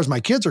as far as my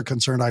kids are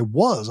concerned, I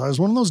was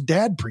one of those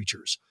dad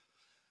preachers.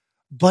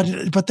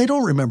 But they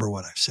don't remember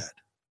what I've said.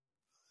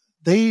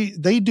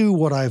 They do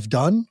what I've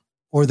done,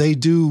 or they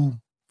do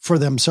for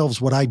themselves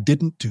what I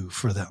didn't do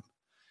for them.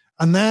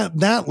 And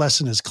that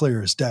lesson is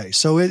clear as day.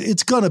 So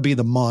it's going to be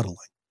the modeling.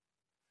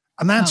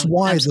 And that's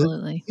why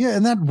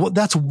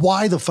that's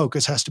why the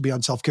focus has to be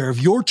on self-care.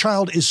 If your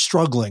child is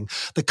struggling,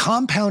 the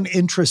compound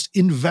interest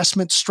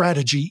investment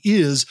strategy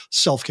is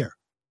self-care.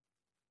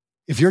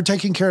 If you're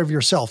taking care of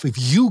yourself, if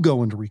you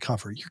go into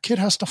recovery, your kid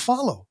has to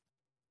follow.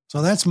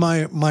 So that's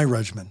my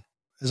regimen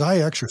as I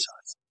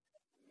exercise.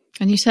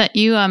 And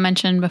you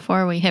mentioned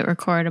before we hit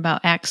record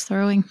about axe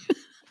throwing.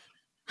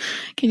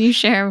 Can you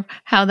share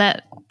how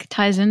that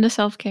ties into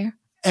self-care?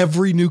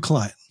 Every new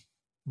client.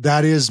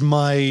 That is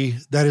my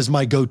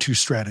go-to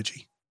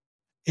strategy,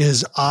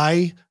 is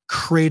I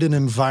create an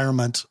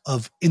environment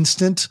of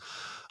instant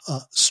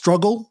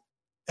struggle,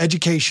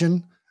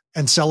 education,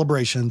 and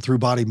celebration through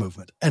body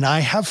movement. And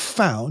I have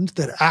found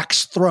that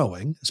axe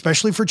throwing,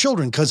 especially for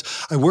children, because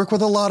I work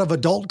with a lot of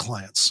adult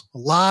clients, a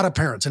lot of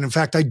parents. And in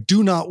fact, I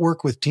do not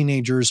work with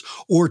teenagers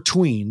or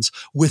tweens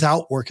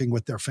without working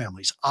with their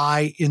families.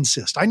 I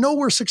insist. I know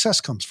where success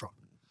comes from.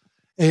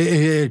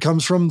 It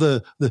comes from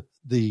the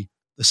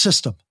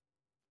system.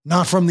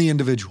 Not from the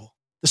individual.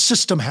 The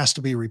system has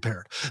to be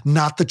repaired,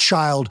 not the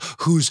child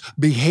whose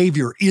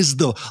behavior is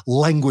the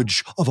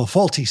language of a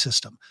faulty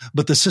system,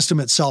 but the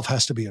system itself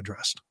has to be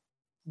addressed.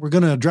 We're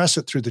going to address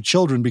it through the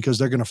children because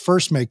they're going to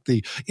first make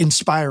the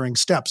inspiring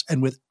steps.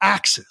 And with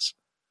axes,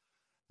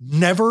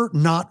 never,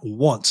 not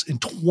once in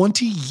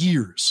 20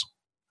 years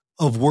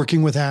of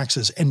working with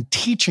axes and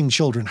teaching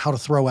children how to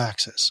throw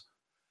axes,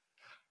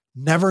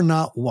 never,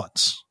 not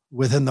once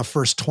within the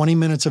first 20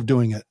 minutes of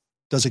doing it,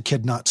 does a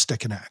kid not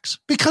stick an axe?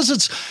 Because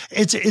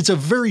it's a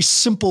very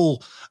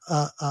simple,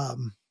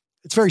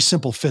 it's very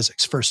simple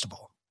physics. First of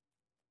all,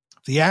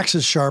 if the axe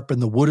is sharp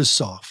and the wood is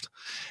soft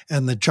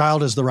and the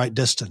child is the right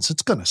distance,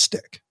 it's going to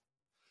stick.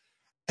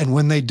 And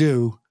when they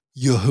do,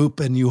 you hoop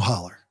and you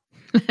holler.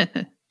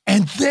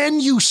 And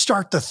then you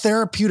start the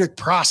therapeutic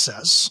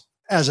process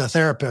as a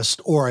therapist,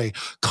 or a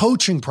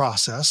coaching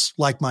process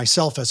like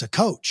myself as a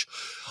coach,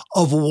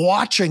 of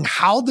watching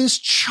how this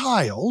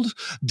child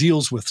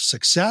deals with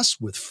success,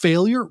 with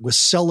failure, with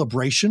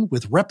celebration,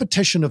 with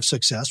repetition of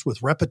success,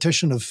 with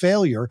repetition of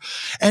failure.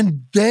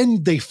 And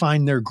then they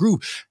find their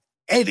groove.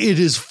 And it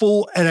is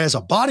full. And as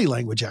a body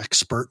language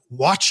expert,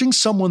 watching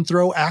someone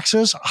throw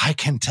axes, I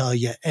can tell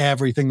you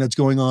everything that's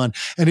going on.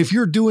 And if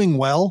you're doing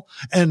well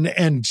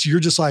and you're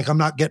just like, I'm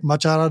not getting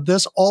much out of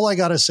this, all I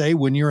got to say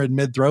when you're in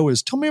mid throw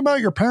is, tell me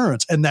about your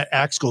parents. And that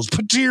axe goes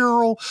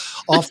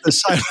off the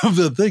side of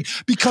the thing,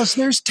 because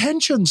there's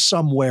tension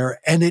somewhere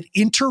and it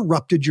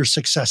interrupted your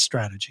success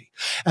strategy.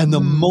 And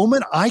the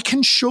moment I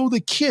can show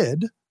the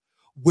kid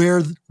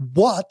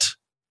what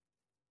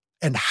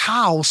and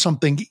how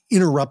something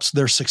interrupts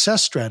their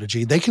success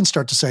strategy, they can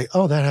start to say,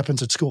 oh, that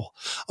happens at school.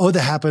 Oh,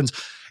 that happens.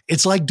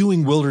 It's like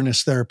doing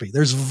wilderness therapy.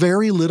 There's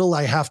very little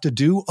I have to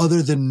do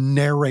other than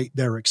narrate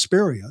their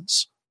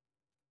experience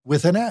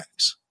with an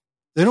axe.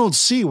 They don't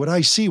see what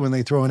I see when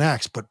they throw an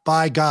axe, but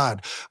by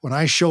God, when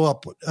I show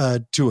up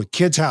to a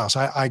kid's house,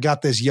 I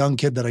got this young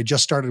kid that I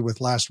just started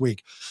with last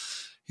week,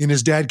 and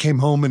his dad came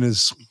home and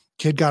his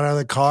kid got out of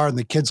the car and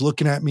the kid's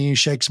looking at me, he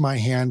shakes my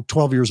hand,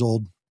 12 years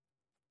old.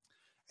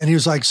 And he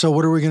was like, so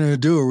what are we going to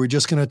do? Are we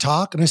just going to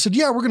talk? And I said,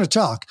 yeah, we're going to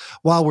talk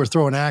while we're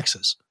throwing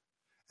axes.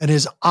 And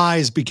his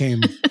eyes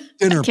became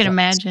dinner I can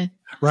imagine.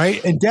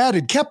 Right? And Dad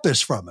had kept this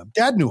from him.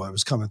 Dad knew I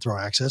was coming to throw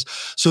axes.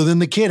 So then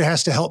the kid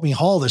has to help me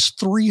haul this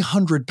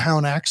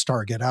 300-pound axe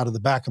target out of the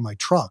back of my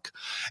truck.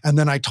 And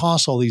then I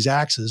toss all these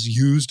axes,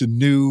 used and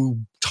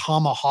new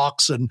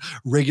tomahawks and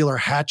regular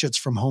hatchets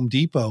from Home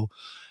Depot.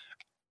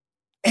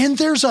 And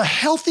there's a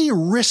healthy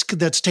risk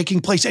that's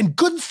taking place. And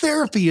good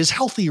therapy is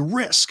healthy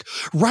risk,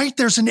 right?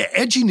 There's an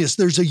edginess.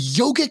 There's a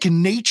yogic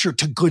nature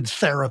to good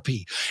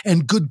therapy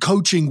and good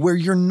coaching where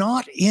you're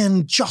not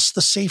in just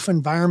the safe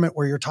environment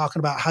where you're talking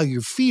about how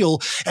you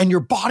feel and your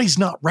body's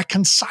not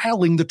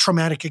reconciling the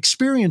traumatic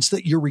experience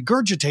that you're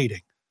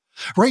regurgitating,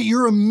 right?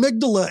 Your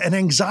amygdala and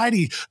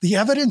anxiety, the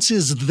evidence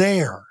is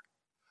there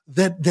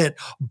that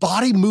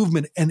body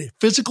movement and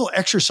physical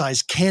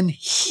exercise can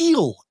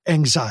heal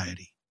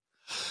anxiety.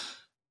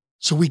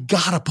 So we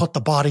got to put the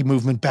body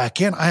movement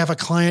back in. I have a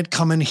client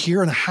come in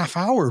here in a half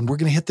hour and we're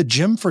going to hit the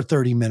gym for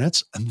 30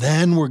 minutes and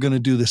then we're going to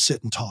do the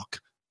sit and talk.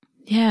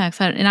 Yeah,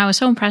 excited. And I was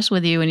so impressed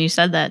with you when you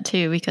said that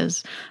too,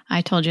 because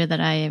I told you that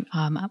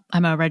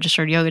I'm a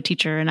registered yoga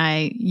teacher and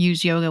I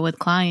use yoga with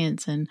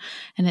clients and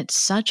it's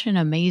such an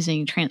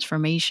amazing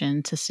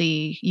transformation to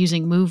see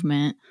using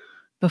movement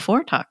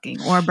before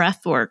talking or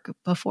breath work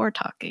before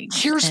talking.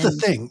 Here's the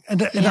thing.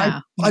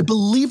 I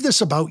believe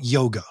this about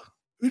yoga.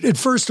 And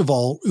first of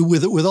all,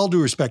 with all due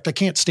respect, I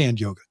can't stand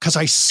yoga because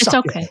I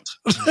suck at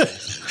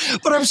it.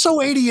 But I'm so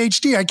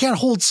ADHD, I can't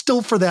hold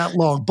still for that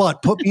long.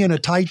 But put me in a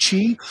Tai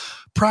Chi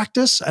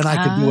practice and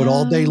I could do it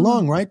all day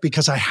long, right?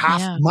 Because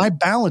my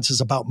balance is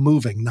about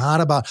moving,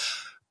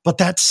 but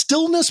that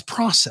stillness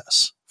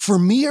process for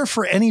me or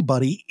for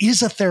anybody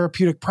is a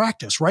therapeutic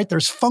practice, right?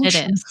 There's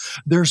function,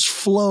 there's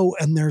flow,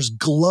 and there's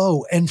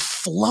glow. And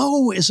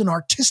flow is an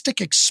artistic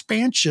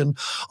expansion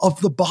of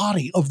the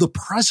body, of the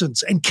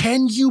presence. And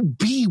can you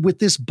be with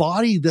this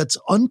body that's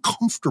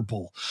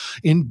uncomfortable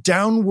in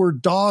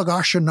downward dog,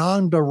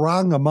 Ashananda,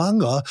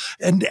 Rangamanga,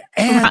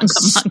 and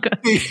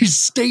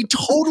stay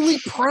totally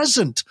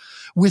present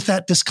with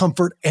that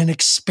discomfort and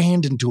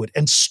expand into it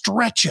and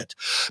stretch it?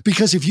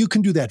 Because if you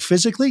can do that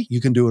physically, you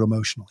can do it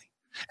emotionally.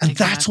 And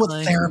that's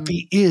what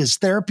therapy is.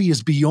 Therapy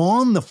is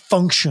beyond the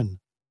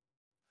function.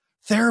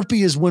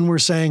 Therapy is when we're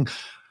saying,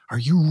 are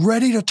you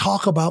ready to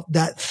talk about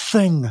that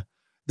thing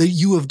that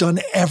you have done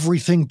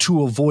everything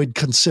to avoid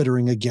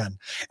considering again?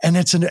 And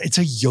it's a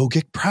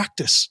yogic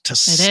practice.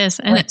 It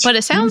is. But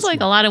it sounds like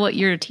a lot of what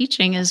you're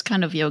teaching is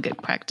kind of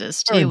yogic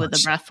practice too, with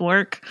the breath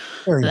work.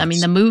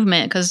 The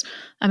movement, because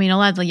a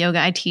lot of the yoga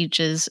I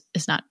teach is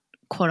not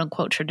quote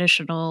unquote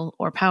traditional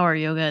or power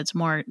yoga. It's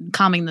more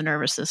calming the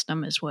nervous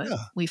system is what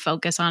we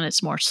focus on.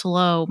 It's more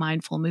slow,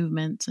 mindful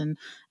movements. And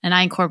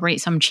I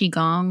incorporate some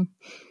Qigong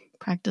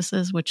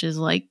practices, which is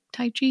like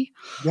Tai Chi.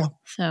 Yeah.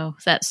 So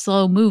that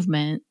slow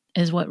movement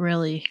is what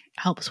really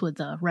helps with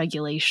the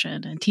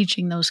regulation and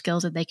teaching those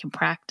skills that they can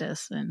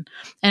practice. And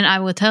I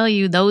will tell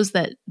you, those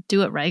that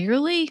do it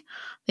regularly,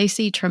 they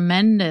see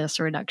tremendous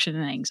reduction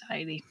in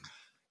anxiety.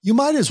 You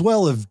might as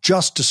well have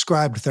just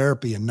described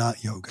therapy and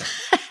not yoga.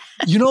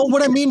 You know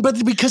what I mean?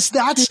 But because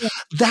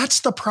that's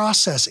the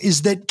process,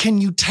 is that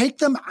can you take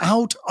them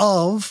out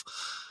of,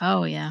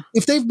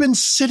 if they've been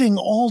sitting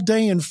all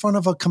day in front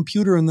of a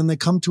computer and then they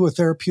come to a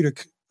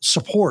therapeutic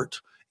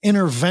support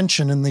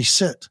intervention and they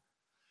sit,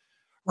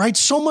 right?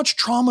 So much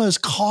trauma is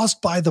caused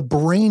by the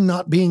brain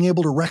not being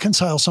able to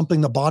reconcile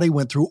something the body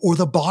went through, or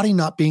the body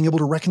not being able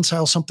to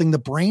reconcile something the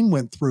brain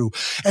went through.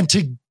 And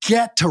to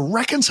get to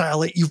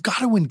reconcile it, you've got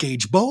to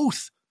engage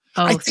both.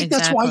 I think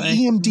that's why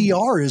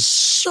EMDR is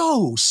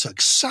so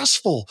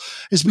successful,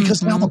 is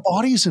because now the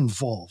body's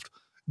involved.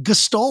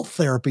 Gestalt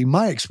therapy,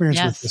 my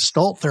experience with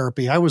Gestalt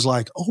therapy, I was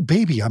like, oh,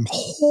 baby, I'm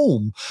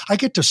home. I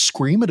get to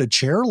scream at a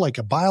chair like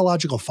a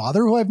biological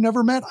father who I've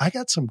never met. I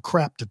got some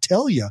crap to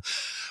tell you.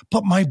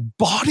 But my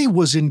body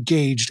was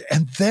engaged.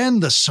 And then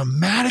the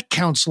somatic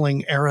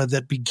counseling era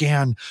that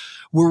began,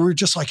 where we're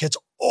just like, it's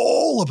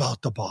all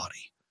about the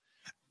body.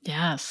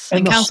 Yes.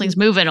 And counseling's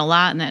moving a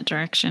lot in that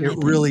direction. It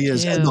really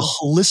is. And the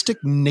holistic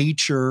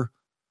nature,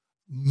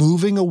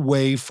 moving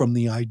away from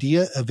the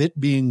idea of it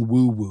being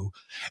woo-woo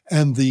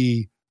and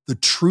the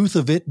truth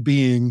of it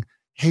being,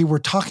 hey, we're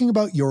talking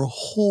about your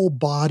whole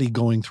body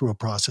going through a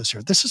process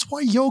here. This is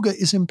why yoga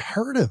is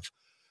imperative.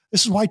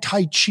 This is why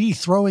Tai Chi,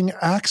 throwing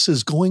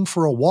axes, going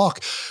for a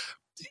walk.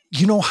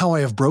 You know how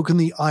I have broken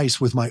the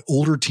ice with my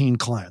older teen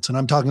clients, and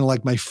I'm talking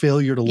like my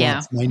failure to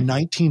love, my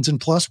 19s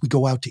and plus, we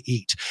go out to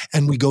eat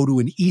and we go to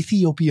an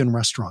Ethiopian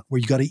restaurant where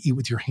you got to eat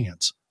with your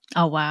hands.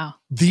 Oh, wow.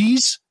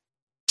 These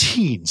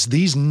teens,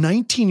 these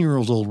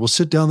 19-year-olds will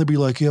sit down and be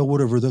like, yeah,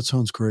 whatever, that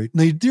sounds great.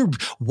 And they're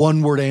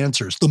one-word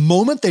answers. The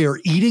moment they are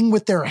eating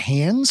with their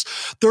hands,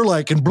 they're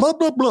like, and blah,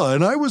 blah, blah,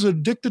 and I was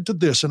addicted to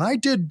this, and I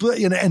did, blah,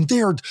 and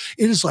it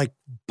is like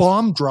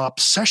bomb drop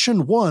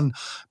session one,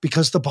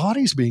 because the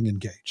body's being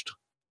engaged.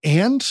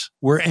 And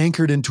we're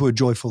anchored into a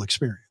joyful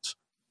experience.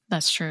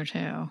 That's true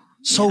too.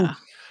 So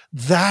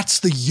that's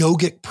the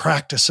yogic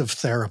practice of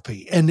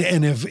therapy. And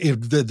if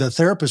the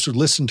therapist would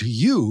listen to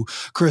you,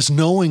 Chris,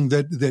 knowing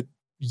that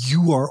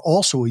you are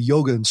also a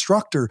yoga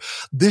instructor,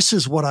 this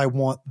is what I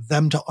want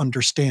them to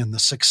understand. The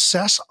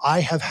success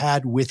I have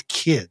had with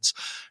kids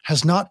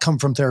has not come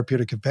from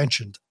therapeutic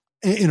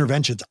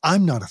interventions.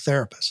 I'm not a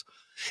therapist.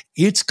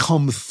 It's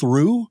come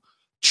through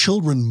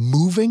children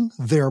moving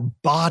their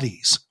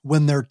bodies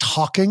when they're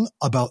talking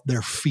about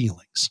their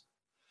feelings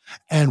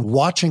and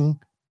watching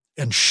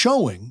and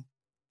showing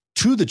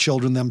to the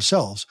children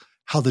themselves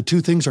how the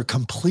two things are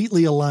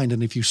completely aligned.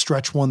 And if you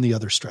stretch one, the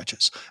other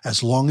stretches,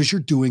 as long as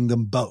you're doing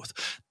them both.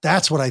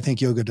 That's what I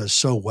think yoga does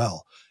so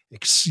well.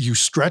 You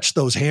stretch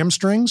those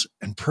hamstrings,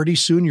 and pretty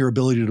soon your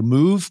ability to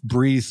move,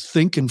 breathe,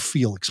 think, and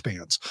feel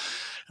expands.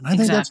 And I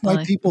think that's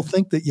why people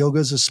think that yoga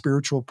is a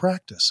spiritual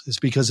practice, is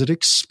because it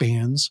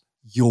expands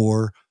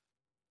your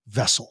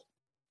vessel.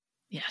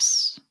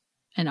 Yes.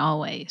 In all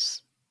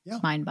ways. Yeah.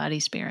 Mind, body,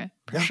 spirit,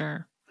 for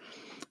sure.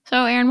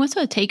 So, Aaron, what's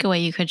a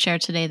takeaway you could share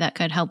today that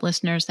could help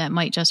listeners that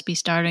might just be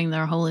starting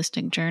their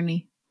holistic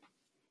journey?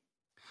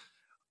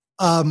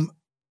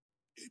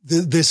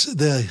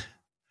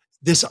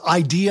 This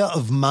idea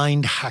of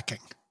mind hacking,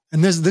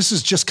 and this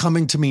is just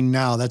coming to me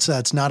now.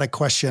 That's not a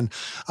question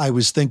I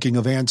was thinking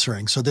of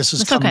answering. So this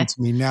is coming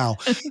to me now.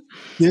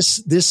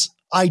 This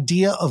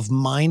idea of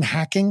mind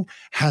hacking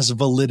has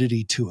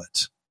validity to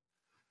it.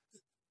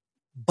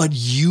 But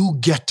you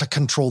get to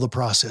control the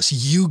process.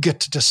 You get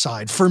to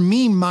decide. For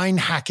me,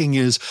 mind hacking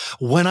is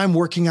when I'm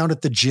working out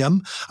at the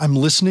gym, I'm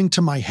listening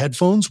to my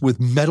headphones with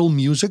metal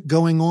music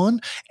going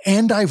on,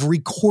 and I've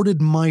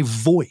recorded my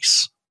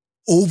voice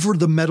over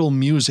the metal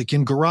music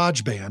in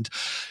GarageBand,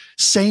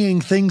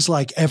 saying things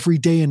like, every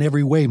day in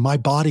every way, my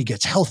body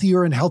gets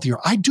healthier and healthier.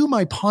 I do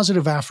my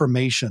positive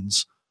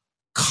affirmations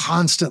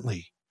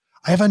constantly.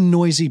 I have a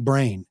noisy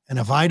brain, and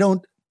if I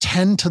don't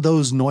tend to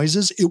those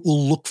noises, it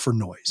will look for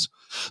noise.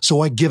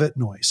 So I give it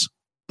noise,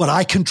 but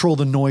I control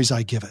the noise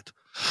I give it.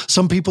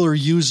 Some people are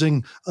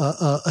using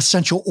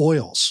essential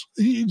oils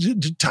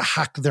to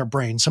hack their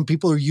brain. Some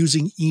people are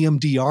using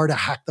EMDR to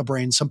hack the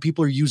brain. Some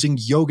people are using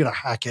yoga to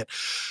hack it.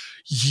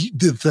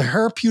 The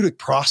therapeutic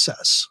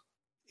process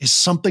is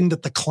something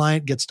that the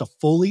client gets to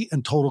fully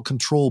and total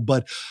control,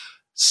 but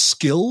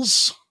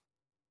skills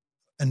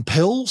and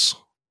pills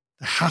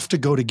have to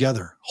go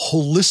together.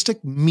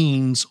 Holistic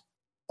means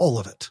all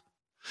of it.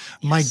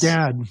 Yes. My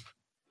dad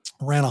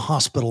ran a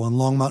hospital in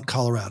Longmont,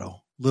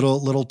 Colorado,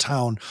 little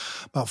town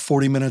about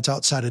 40 minutes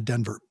outside of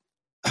Denver.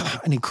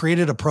 And he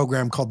created a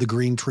program called the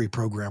Green Tree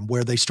Program,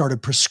 where they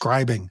started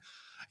prescribing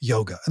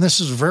yoga. And this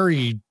is a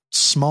very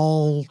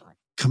small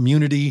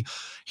community.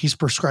 He's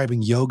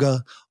prescribing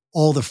yoga.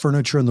 All the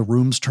furniture in the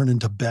rooms turn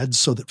into beds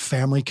so that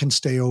family can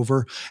stay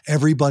over.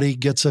 Everybody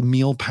gets a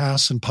meal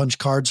pass and punch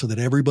card so that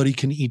everybody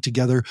can eat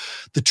together.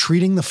 The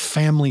treating the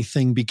family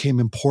thing became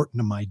important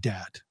to my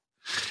dad.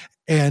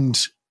 And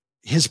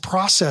his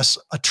process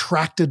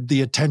attracted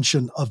the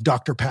attention of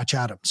Dr. Patch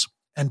Adams.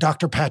 And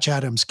Dr. Patch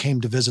Adams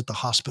came to visit the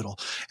hospital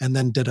and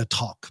then did a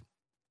talk.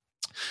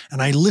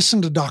 And I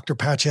listened to Dr.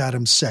 Patch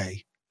Adams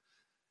say,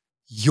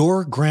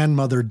 your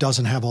grandmother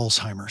doesn't have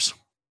Alzheimer's.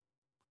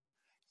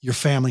 Your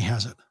family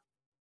has it.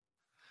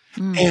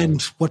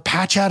 And what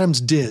Patch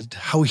Adams did,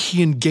 how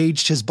he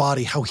engaged his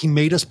body, how he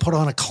made us put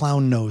on a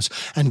clown nose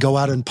and go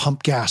out and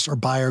pump gas or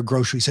buy our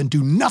groceries and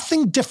do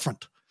nothing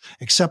different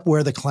except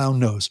wear the clown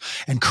nose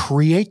and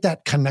create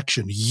that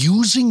connection,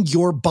 using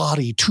your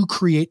body to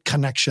create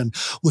connection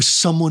with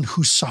someone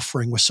who's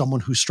suffering, with someone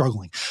who's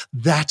struggling.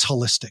 That's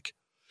holistic.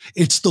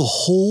 It's the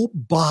whole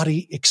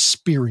body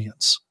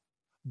experience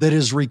that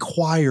is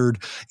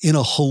required in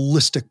a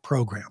holistic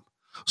program.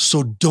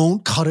 So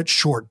don't cut it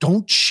short.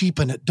 Don't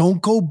cheapen it.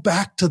 Don't go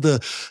back to the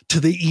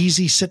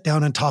easy sit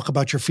down and talk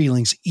about your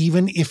feelings,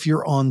 even if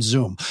you're on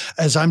Zoom.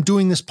 As I'm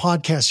doing this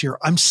podcast here,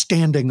 I'm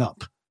standing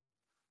up,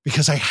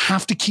 because I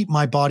have to keep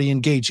my body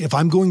engaged. If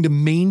I'm going to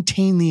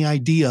maintain the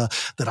idea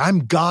that I'm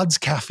God's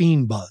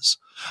caffeine buzz,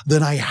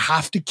 then I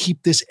have to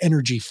keep this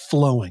energy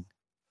flowing,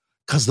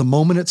 because the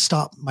moment it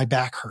stops, my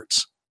back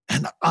hurts.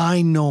 And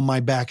I know my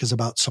back is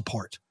about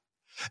support.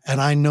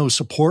 And I know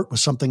support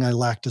was something I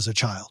lacked as a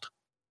child.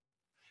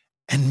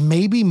 And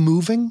maybe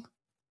moving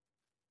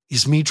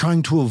is me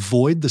trying to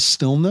avoid the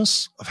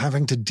stillness of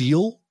having to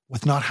deal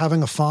with not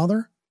having a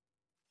father.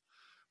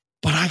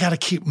 But I got to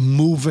keep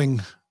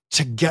moving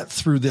to get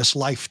through this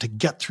life, to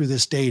get through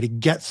this day, to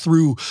get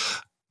through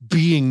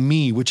being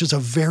me, which is a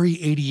very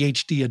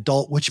ADHD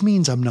adult, which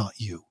means I'm not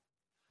you.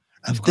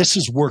 And this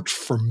has worked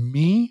for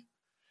me.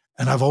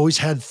 And I've always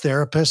had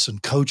therapists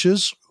and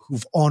coaches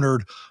who've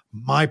honored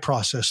my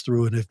process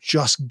through and have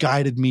just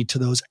guided me to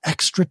those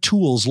extra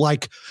tools,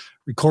 like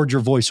record your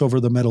voice over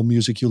the metal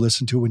music you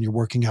listen to when you're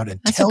working out. And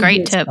that's a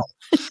great tip.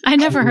 I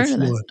never heard of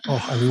that.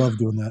 Oh, I love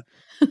doing that.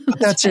 But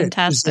that's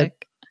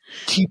fantastic.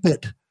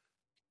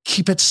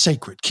 Keep it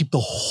sacred. Keep the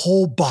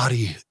whole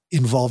body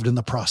involved in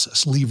the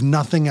process. Leave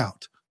nothing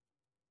out.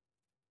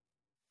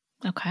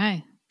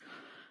 Okay.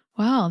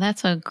 Well,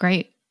 that's a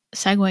great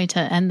segue to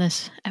end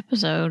this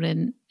episode.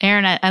 And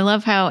Aaron, I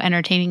love how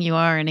entertaining you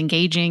are and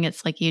engaging.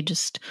 It's like you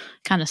just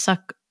kind of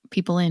suck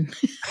people in.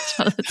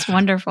 So it's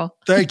wonderful.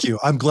 Thank you.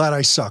 I'm glad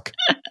I suck.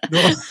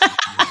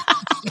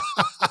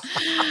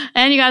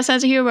 And you got a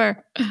sense of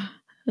humor.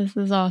 This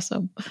is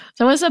awesome.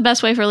 So what's the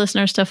best way for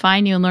listeners to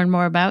find you and learn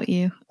more about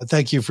you?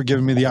 Thank you for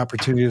giving me the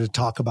opportunity to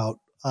talk about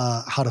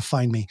how to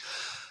find me.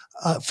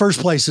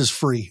 First place is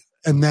free,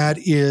 and that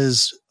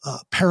is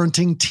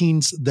Parenting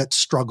Teens That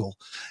Struggle.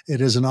 It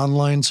is an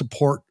online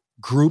support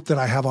group that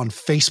I have on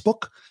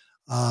Facebook.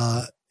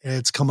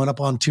 It's coming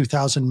up on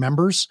 2,000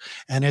 members,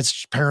 and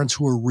it's parents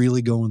who are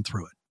really going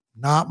through it.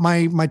 Not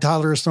my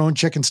toddler is throwing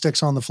chicken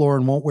sticks on the floor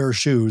and won't wear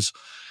shoes.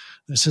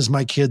 This is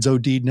my kid's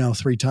OD'd now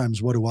 3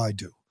 times. What do I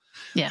do?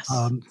 Yes.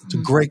 It's a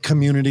great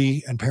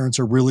community, and parents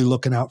are really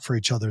looking out for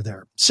each other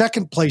there.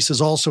 Second place is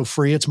also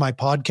free. It's my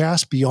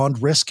podcast,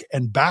 Beyond Risk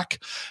and Back.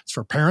 It's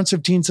for parents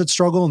of teens that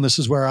struggle, and this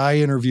is where I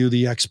interview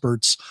the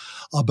experts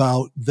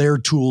about their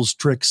tools,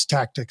 tricks,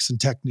 tactics,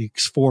 and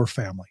techniques for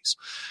families.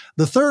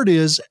 The third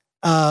is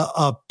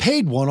a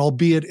paid one,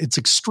 albeit it's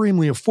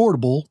extremely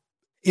affordable.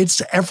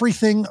 It's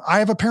everything. I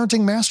have a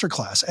parenting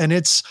masterclass, and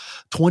it's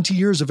 20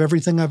 years of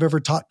everything I've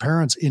ever taught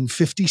parents in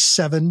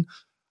 57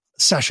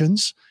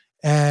 sessions.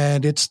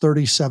 And it's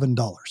 $37.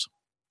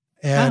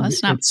 And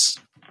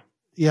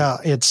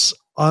it's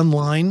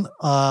online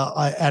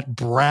at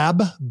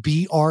BRAB,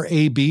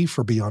 B-R-A-B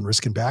for Beyond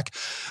Risk and Back,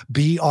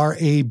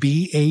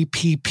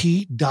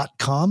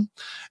 BRABAPP.com.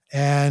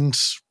 And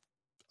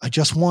I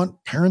just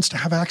want parents to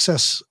have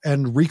access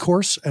and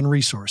recourse and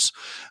resource.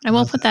 And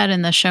we'll put that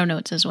in the show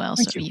notes as well,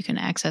 so you can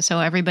access, so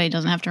everybody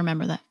doesn't have to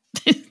remember that.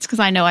 It's because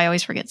I know I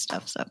always forget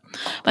stuff. So,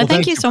 but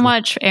thank you so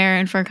much,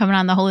 Aaron, for coming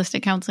on the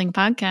Holistic Counseling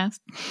Podcast.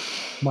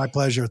 My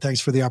pleasure.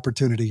 Thanks for the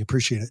opportunity.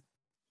 Appreciate it.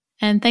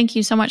 And thank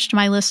you so much to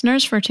my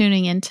listeners for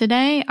tuning in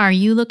today. Are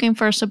you looking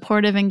for a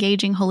supportive,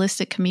 engaging,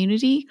 holistic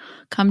community?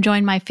 Come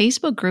join my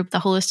Facebook group, the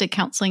Holistic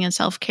Counseling and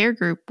Self-Care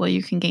Group, where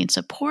you can gain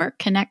support,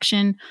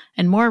 connection,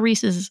 and more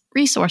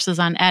resources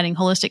on adding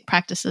holistic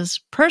practices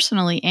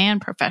personally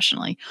and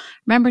professionally.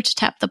 Remember to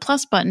tap the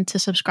plus button to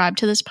subscribe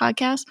to this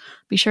podcast.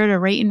 Be sure to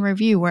rate and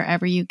review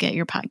wherever you get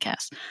your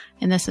podcasts.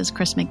 And this is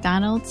Chris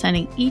McDonald,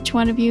 sending each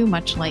one of you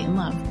much light and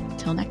love.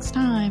 Till next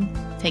time,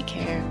 take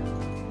care.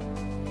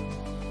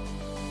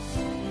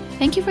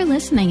 Thank you for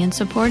listening and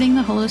supporting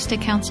the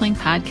Holistic Counseling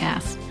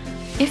Podcast.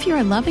 If you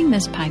are loving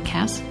this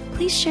podcast,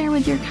 please share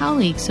with your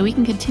colleagues so we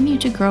can continue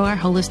to grow our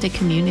holistic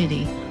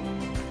community.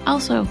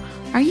 Also,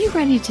 are you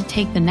ready to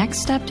take the next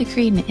step to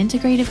create an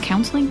integrative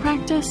counseling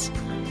practice?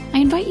 I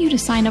invite you to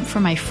sign up for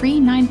my free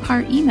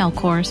 9-part email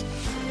course,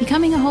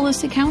 Becoming a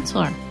Holistic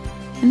Counselor.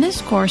 In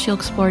this course, you'll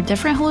explore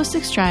different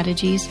holistic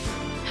strategies,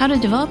 how to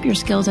develop your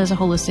skills as a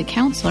holistic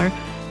counselor,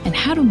 and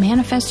how to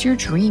manifest your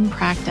dream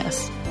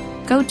practice.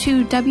 Go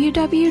to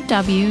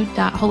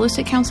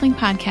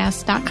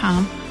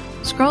www.holisticcounselingpodcast.com,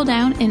 scroll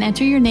down, and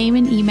enter your name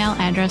and email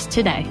address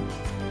today.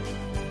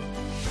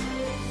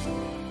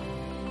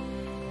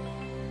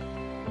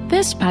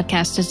 This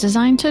podcast is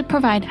designed to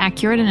provide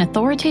accurate and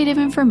authoritative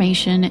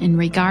information in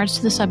regards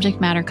to the subject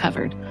matter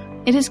covered.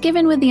 It is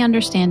given with the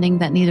understanding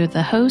that neither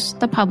the host,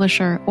 the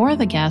publisher, or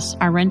the guests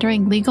are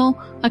rendering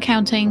legal,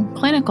 accounting,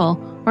 clinical,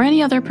 or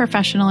any other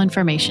professional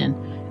information.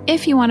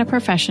 If you want a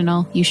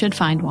professional, you should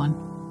find one.